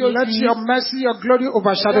bí wọ́n ní oṣù Let yìí. your mercy, your glory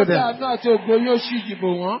overshadow them. Àánú àti ògo yóò ṣí ìdìbò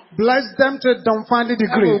wọn. Bless them to a dumbfounding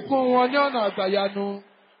degree. Àbùkún wọn ní ọ̀nà àgbàyanu.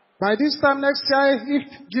 By this time next year, if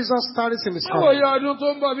Jesus tarries in his Báwo coming, yẹ ọdún tó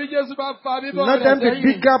ń bọ̀ bí Jésù bá fa bíbọ̀ let rẹ̀ them be sẹ́yìn?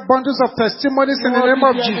 bigger bundles of testimonies in the name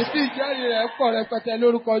of Jesus. Tí ìjẹ́rìí rẹ̀ pọ̀ rẹpẹtẹ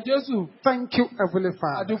lórúkọ Jésù. Thank you, Heavenly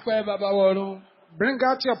Father. Àdúpẹ́ bàbá wọ̀run. Bring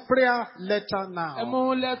out your prayer letter Ẹ now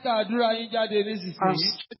mú lẹ́tà àdúrà yín jáde and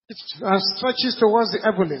nísinsìnyí. stretch it towards the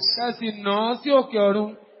heavens. Kẹ́sì nà án sí òkè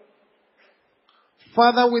ọ̀run.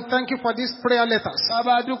 Father, we thank you for these prayer letters.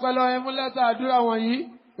 Bàbá dúpẹ́ lọ́wọ́ ẹ mú lẹ́tà àdúrà wọ̀nyí.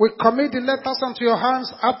 We commit the letters unto your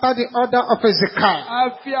hands after the order of Ezekiel. A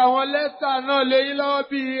fi àwọn lẹ́tà náà lé yín lọ́wọ́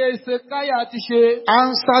bí Èsèkáyà ti ṣe.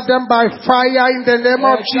 Answer them by fire in the name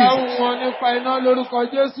of Ẹ Jesus. dáhùn wọn nípa iná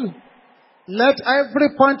lórúkọ Jésù. Let every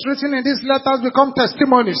point written in these letters become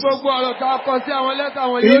testimonies. Gbogbo ọ̀rọ̀ tá a kọ sí àwọn lẹ́tà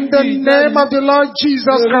wọn yóò In the name of the Lord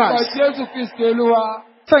Jesus lórúkọ Christ. Jésù Kristi Olúwa.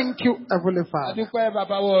 Thank you, Heavenly Father. Adúpẹ́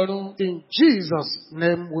bàbá wọ̀run. In Jesus'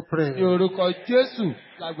 name we Ní pray. orúkọ Jésù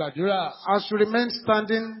la gbàdúrà. As you remain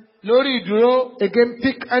standing, Lórí ìdúró, again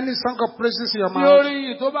pick any song of praises in your tí mouth orin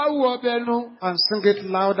yìí tó bá wù ọ́ bẹnu, and sing it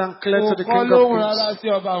loud and clear kò to the kọ́ King lóhùn of rárá Kings, sí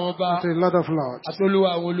ọba àwọn ọba to the Lord of Lords. àti Olúwa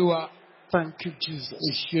àwọn olúwa. Thank you, Jesus.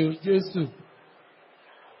 Ìṣeun Jésù.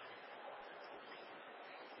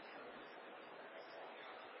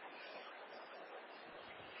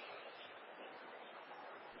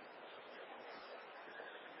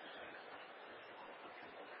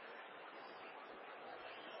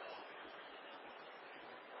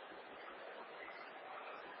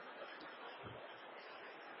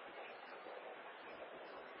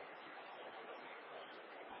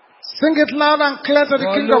 Sing it loud and clear to the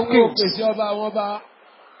Kọ́ King of lóhùn òkè Kings sí ọba àwọn ọba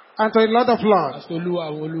and to the Lord of Lords. àti Olúwa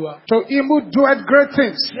àwọn olúwa. To him who doeth great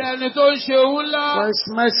things, Bí ẹni tó ń ṣe ohun ńlá, for his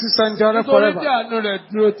mercies endure nítorí tí forever. àánú rẹ̀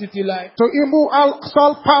dúró títí láì. To him who has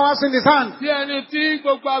all powers in his hand, Bí ẹni tí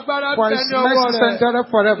gbogbo agbára for bẹ his ní ọwọ́ mercies rẹ̀, endure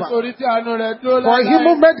forever. nítorí tí àánú rẹ̀ dúró For him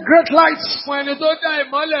who láíláí. made great lights, Fún ẹni tó dá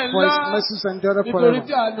ìmọ́lẹ̀ for ńlá, his mercies endure nítorí forever.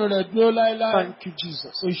 tí àánú rẹ̀ dúró láíláí. Thank you,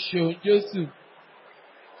 Jesus. O ṣeun Jésù.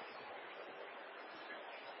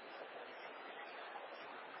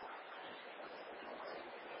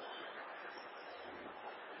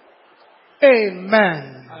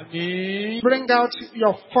 Amen. Àmín. Bring out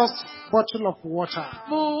your first bottle of water,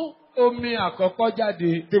 Mú omi àkọ́kọ́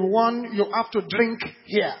jáde, the one you have to drink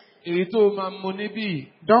here. èyí tó máa mu níbí.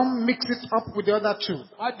 Don't mix it up with the other two.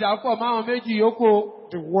 Má dà á pọ̀ máwọn méjì yòókù.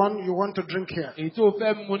 The one you want to drink here. Èyí tó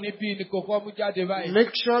fẹ́ mu níbí ni kò kọ́ mú jáde báyìí.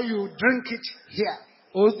 Make sure you drink it here.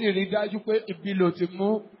 Ó sì rí dájú pé ibi ló ti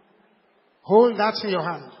mú. Hold that in your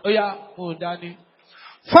hand. Ó yá, mú un dání.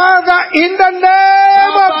 Father, in the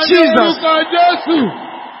name Bàbá of ní Jesus. orúkọ Jésù.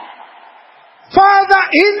 Father,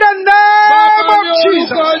 in the name Bàbá of ní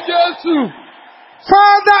Jesus. orúkọ Jésù.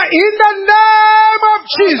 Father, in the name of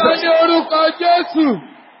Bàbá Jesus. ní orúkọ Jésù.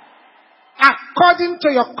 According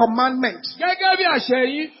to your commandment, Gẹ́gẹ́ bí àṣẹ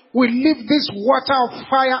yín, we leave this water of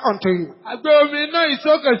fire unto you. àgbé omi náà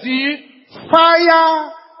ìsókè sí yín.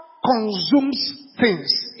 Fire consumes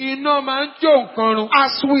things. Iná máa ń jó nǹkan run.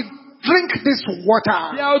 As we drink this Bí water,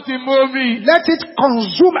 a ó ti mú omi, let it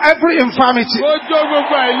consume every infirmity. ó jó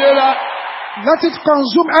gbogbo àìlera, Let it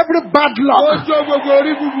consume every bad ó luck. jó gbogbo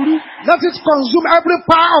orí búburú, Let it consume every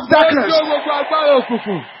power of ó darkness. jó gbogbo agbára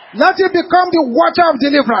òkùnkùn. Let it become the water of Ó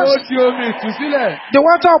deliverance, di omi ìtúsílẹ̀, the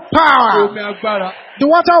water of power, omi agbára, the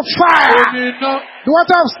water of fire, omi iná, the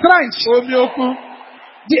water of strength. omi okun.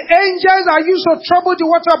 The angels are used to trouble the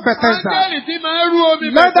water of Bethesda. Áńgẹ́lì tí máa ń rú omi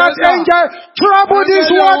Let that Bethesda. angel trouble this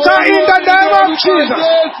Áńgẹ́lì water àwọn in the olórí name of orúkọ Jesus.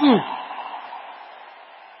 Jésù.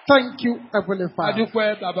 Thank you, Heavenly Father.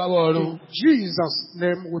 Adúpẹ́ bàbá wa ọ̀run. In Jesus'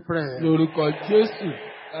 name we pray. Lórúkọ Jésù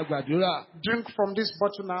la gbàdúrà. Drink from this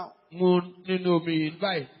bottle now. Mu nínú omi yìí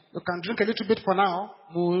báyìí. You can drink a little bit for now,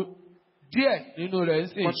 Mu díẹ̀ nínú rẹ̀ ń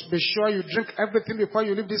sìn. but be sure you drink everything before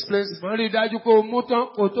you leave this place Mo rí i dájú pé o mú tán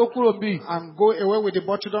kó tó kúrò bí. and go away with the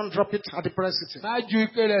bottle. Don't drop it at the prayer sitting. Má ju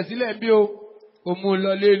ike rẹ̀ sílẹ̀ bí o. Kò mú un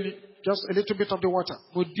lọ léni. Just a little bit of the water.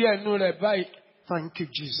 Mu díẹ̀ nínú rẹ̀ báyìí. Thank you, O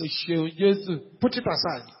Jesus. ṣeun Jésù. Put it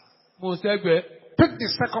aside. Mu sẹ́gbẹ̀ẹ́. Pick the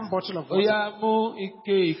second bottle of Ó water. yá mú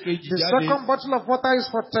ike ìkejì The jáde. second bottle of water is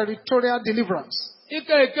for territorial deliverance.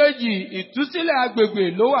 Ike ìkejì ìtúsílẹ̀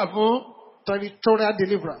agbègbè ló wà fún. Territorial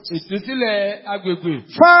deliverance. Ìtúsílẹ̀ agbègbè.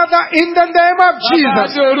 Father, in the name of Bàbá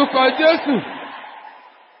Jesus, ní orúkọ Jésù.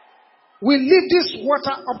 we leave this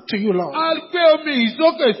water up to you, Lord. A gbé omi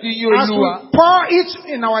ìsókè sí yín As we Olúwa. pour it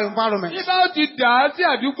in our environment, Bí bá ó ti dà á sí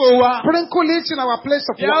àdúgbò wa. sprinkle it in our place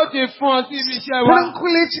of Bí a ó work, ti fún ọ sí ibi iṣẹ́ wa.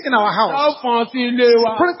 sprinkle it in our Bí a ó house, fún ọ sí ilé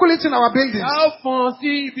wa. sprinkle it in our Bí buildings, a ó fún ọ sí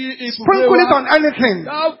ibi ibùgbé sprinkle it wa. on anything. Bí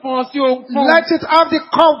a ó fún ọ sí ohunkóhun. Let it have the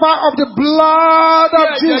cover of the blood Kí of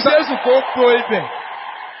ẹ̀jẹ̀ Jesus. Jésù kó po ibẹ̀.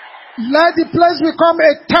 Let the place become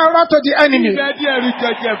a terror to the enemy. Ibẹ̀ di ẹ̀rù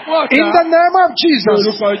jẹ̀jẹ̀ fún In ọ̀tá. the name of Jesus,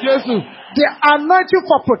 Orúkọ Jésù. the anointing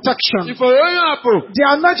for protection, Ìfòròyìn àpò. the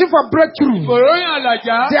anointing for breakthrough, Ìfòròyìn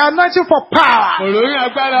àlàjá. the anointing for power, Ìfòròyìn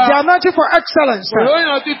agbára. the anointing for excellence,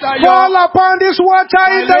 Ìfòròyìn títayọ. fall upon this water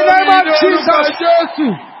in the name of Orúkọ Jesus. Jésù.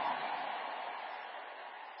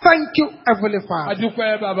 Thank you, Heavenly Father.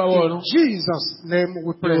 Adúpẹ́ bàbá In wọ̀run. Jesus' name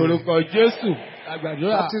we pray. Orúkọ Jésù.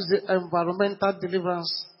 Àgbàdúrà That is the environmental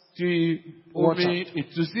deliverance. ti omi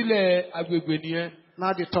ìtúsílẹ̀ agbègbè nìyẹn.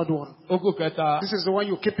 Now the third one. Ó kù kẹta. This is the one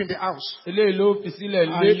you keep in the house Eléyìí ló fi sílẹ̀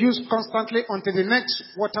and lé. use constantly until the next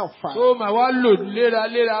water of fire. Tó máa wá lò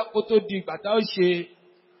léraléra kó tó di ìgbà tá ó ṣe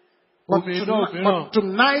But omi náà mìíràn. but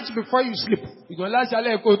tonight before you sleep, Ìgbọ̀n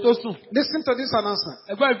láṣálẹ̀ kó tó sùn. listen to this announcement.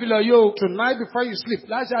 Ẹgbọ́n ìfilọ̀ yóò. Tonight before you sleep,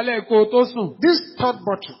 Láṣálẹ̀ kó tó sùn. this third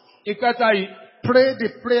bottle, Ìkẹta yìí. pray the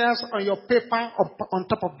prayers on your paper on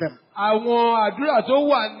top of them. Àwọn àdúrà tó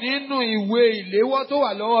wà nínú ìwé ìléwọ́ tó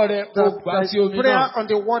wà lọ́wọ́ rẹ kó gbà There sí is omi prayer náà. on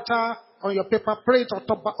the water on your paper. Pray it on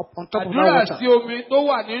top of that Àdúrà water. sí omi tó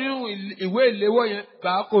wà nínú ìwé ìléwọ́ yẹn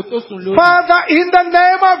gbà á kó tó sùn lórí. Father, in the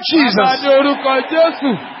name of Bàbá Jesus, ní orúkọ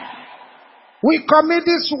Jésù. we commit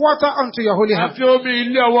this water unto your holy A hand. fi omi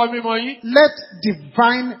ilé ọwọ́ mímọ́ yín. Let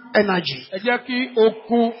divine energy, Ẹ jẹ́ kí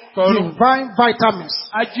okun tọ̀run. divine vitamins,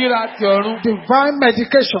 Ajíra ti ọ̀run. divine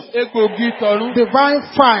medication, Egbògi tọ̀run. divine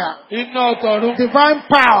fire, Iná tọ̀run. divine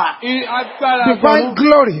power, Agbára divine tọ̀run.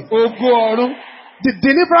 glory, Ògo ọ̀run. the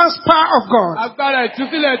deliverance power of God, Agbára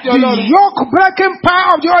ìtúsílẹ̀ ti the Ọlọ́run. yoke breaking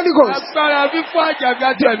power of the Holy Ghost, Agbára fífọ́ àjàgà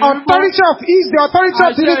the tẹ̀mí mímọ́. authority of ease, the authority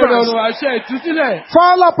of Àṣẹ deliverance. ìrọ̀rùn, àṣẹ ìtúsílẹ̀.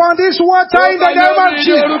 Fall upon this water in the name of Ní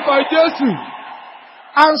Jesus. orúkọ Jésù.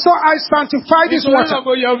 And so I sanctify this Nítorí water náà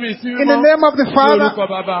mo yẹ omi ìsinmi in the mọ́. name of the Ní Father, orúkọ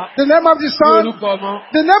Bàbá. the name of the Ní Son, orúkọ Ọmọ.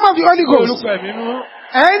 the name of the Holy Ní Ghost. orúkọ Ẹ̀mí mímọ́.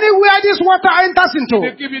 Anywhere this water enters into,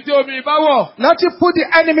 Níbikíbi tí omi bá wọ̀. let it put the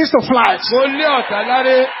enemies to flight. Mo lé ọ̀tá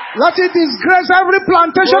láré. Let it disgrace every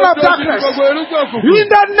plantation of Mo tóbi darkness. gbogbo irúgbìn òkùnkùn. In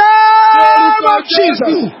the name Orúkọ of Jesus.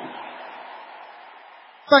 Jésù.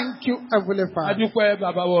 Thank you, Heavenly Father. Adúpẹ́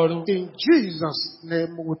bàbá wọ̀run. In Jesus'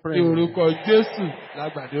 name we Ní pray. orúkọ Jésù la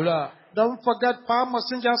gbàdúrà. Don't forget, Power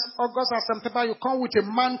Messengers, August and September, you come with a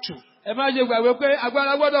mantle. Ẹ má ṣe gbàgbé pé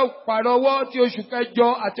agbára gbọ́dọ̀ pàrọwọ́ ti oṣù kẹjọ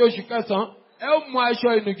àti oṣù kẹsàn-án. Ẹ ó mú aṣọ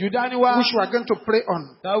ìnùjú dání wá. Which we are going to pray on.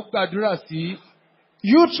 Tá ó gbàdúrà sí.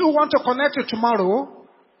 You too want to connect to tomorrow.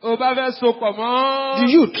 O bá fẹ́ sopọ̀ mọ́. The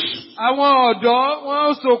youth. Àwọn ọ̀dọ́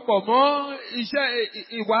wọ́n sopọ̀ mọ́ iṣẹ́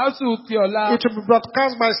ìwàásù ti ọ̀la. It will be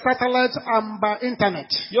broadcast by satellite and by internet.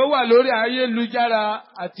 Yóò wà lórí ayélujára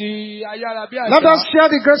àti ayára bí Let us àṣà. share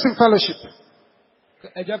the grace in fellowship.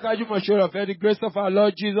 Ẹ jẹ́ ká jùmọ̀ ṣe ọ̀fẹ́ the grace of our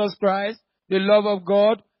Lord Jesus Christ, the love of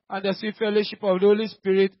God, and the sweet fellowship of the Holy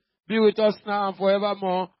Spirit be with us now and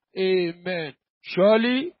forevermore. Amen.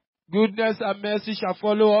 Surely, goodness and mercy shall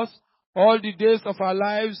follow us all the days of our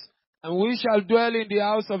lives, and we shall dwell in the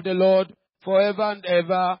house of the Lord forever and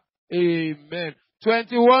ever. Amen.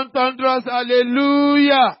 21 thunderous,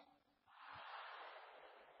 hallelujah.